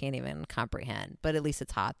can't even comprehend, but at least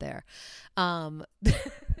it's hot there.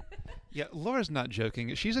 Yeah, Laura's not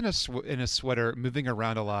joking. She's in a sweater, moving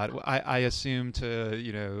around a lot. I assume to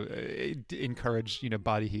encourage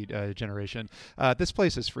body heat generation. This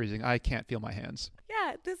place is freezing. I can't feel my hands.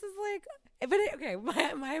 Yeah, this is like. But okay,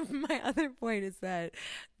 my other point is that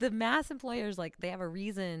the mass employers, like, they have a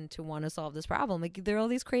reason to want to solve this problem. Like, there are all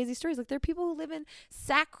these crazy stories. Like, there are people who live in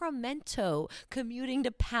Sacramento commuting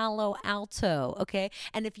to Palo Alto, okay?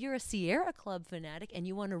 And if you're a Sierra Club fanatic and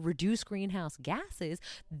you want to reduce greenhouse gases,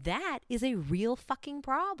 that is a real fucking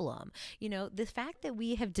problem. The fact that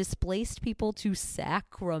we have displaced people to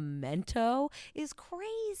Sacramento is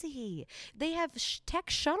crazy. They have tech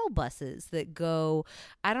shuttle buses that go,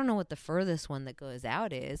 I don't know what the furthest one that goes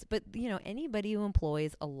out is, but anybody who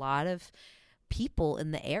employs a lot of people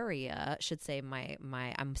in the area should say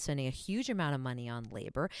I'm spending a huge amount of money on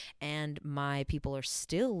labor and my people are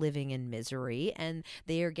still living in misery and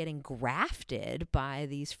they are getting grafted by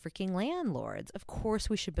these freaking landlords. Of course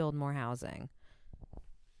we should build more housing.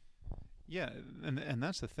 Yeah, and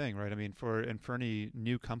that's the thing, right? I mean, for any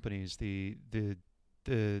new companies, the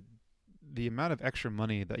amount of extra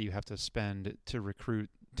money that you have to spend to recruit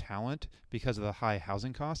talent because of the high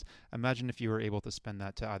housing costs. Imagine if you were able to spend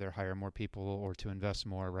that to either hire more people or to invest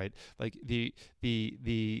more, right? Like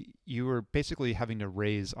you were basically having to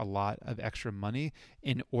raise a lot of extra money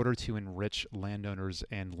in order to enrich landowners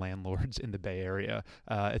and landlords in the Bay Area.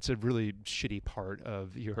 It's a really shitty part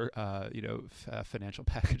of your financial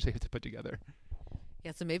package they have to put together.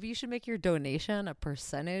 Yeah, so maybe you should make your donation a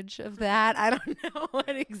percentage of that. I don't know what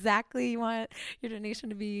exactly you want your donation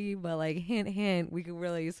to be, but like hint, hint, we could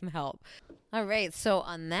really use some help. All right, so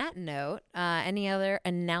on that note, any other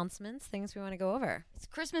announcements, things we want to go over? It's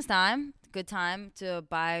Christmas time. Good time to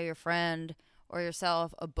buy your friend or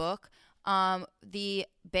yourself a book. The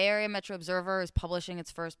Bay Area Metro Observer is publishing its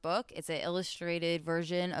first book. It's an illustrated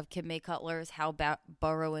version of Kid May Cutler's How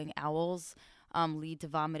Burrowing Owls Lead to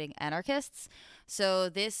Vomiting Anarchists. So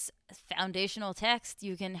this foundational text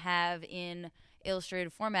you can have in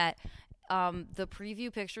illustrated format. The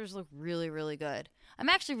preview pictures look really, really good. I'm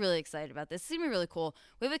actually really excited about this. It's going to be really cool.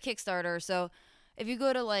 We have a Kickstarter, so if you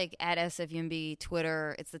go to like at SFUMB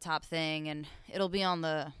Twitter, it's the top thing, and it'll be on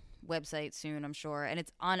the website soon, I'm sure. And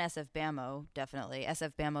it's on SFBAMO, definitely,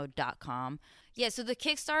 sfbamo.com. Yeah, so the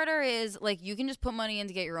Kickstarter is like you can just put money in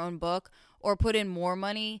to get your own book or put in more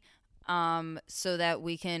money so that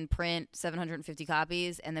we can print 750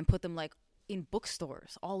 copies and then put them like in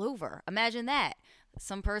bookstores all over. Imagine that.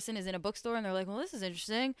 Some person is in a bookstore and they're like, well, this is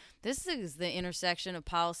interesting. This is the intersection of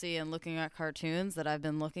policy and looking at cartoons that I've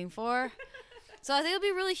been looking for. So I think it'll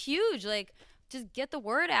be really huge. Like, just get the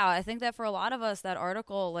word out. I think that for a lot of us, that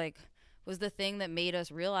article like was the thing that made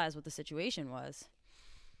us realize what the situation was.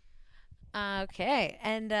 Okay.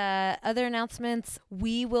 And other announcements,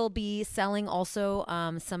 we will be selling also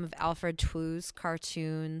some of Alfred Twu's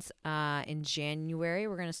cartoons in January.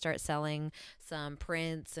 We're going to start selling some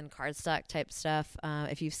prints and cardstock type stuff.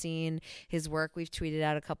 If you've seen his work, we've tweeted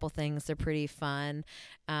out a couple things. They're pretty fun.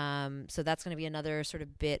 So that's going to be another sort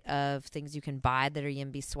of bit of things you can buy that are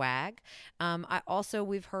YIMBY swag.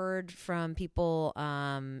 We've heard from people,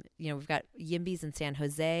 we've got YIMBYs in San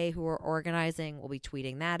Jose who are organizing. We'll be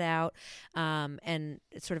tweeting that out. And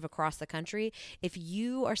it's sort of across the country. If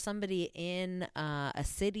you are somebody in a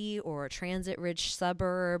city or a transit-rich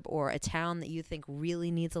suburb or a town that you think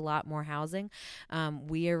really needs a lot more housing,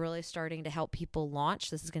 we are really starting to help people launch.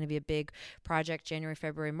 This is going to be a big project, January,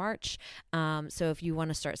 February, March. So if you want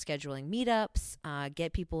to start scheduling meetups,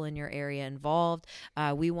 get people in your area involved,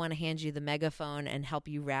 we want to hand you the megaphone and help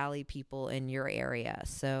you rally people in your area.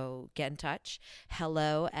 So get in touch.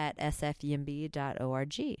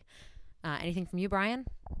 hello@sfyimby.org. Anything from you, Brian?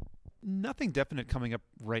 Nothing definite coming up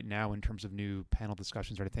right now in terms of new panel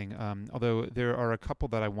discussions or anything, although there are a couple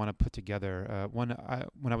that I want to put together. When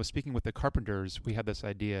I was speaking with the carpenters, we had this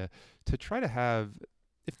idea to try to have,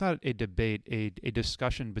 if not a debate, a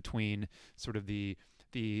discussion between sort of the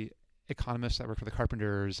economists that work for the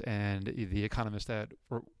carpenters and the economists that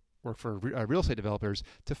work for real estate developers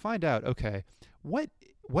to find out, okay, what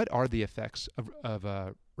are the effects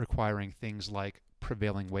of requiring things like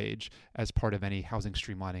prevailing wage as part of any housing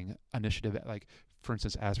streamlining initiative, like, for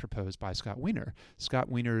instance, as proposed by Scott Wiener. Scott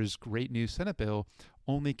Wiener's great new Senate bill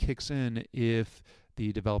only kicks in if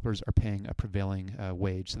the developers are paying a prevailing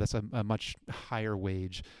wage. So that's a much higher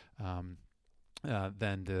wage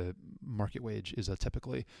than the market wage is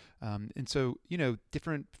typically. And so,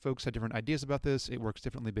 different folks had different ideas about this. It works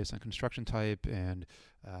differently based on construction type and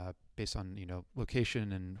based on,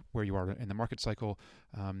 location and where you are in the market cycle.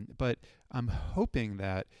 But I'm hoping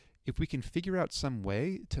that if we can figure out some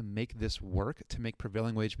way to make this work, to make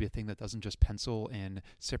prevailing wage be a thing that doesn't just pencil in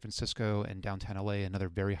San Francisco and downtown LA and other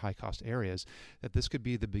very high-cost areas, that this could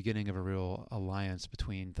be the beginning of a real alliance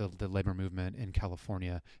between the labor movement in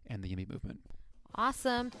California and the YIMBY movement.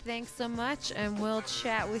 Awesome. Thanks so much. And we'll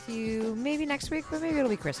chat with you maybe next week, but maybe it'll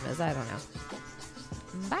be Christmas. I don't know.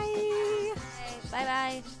 Bye.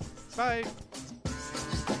 Bye-bye. Bye.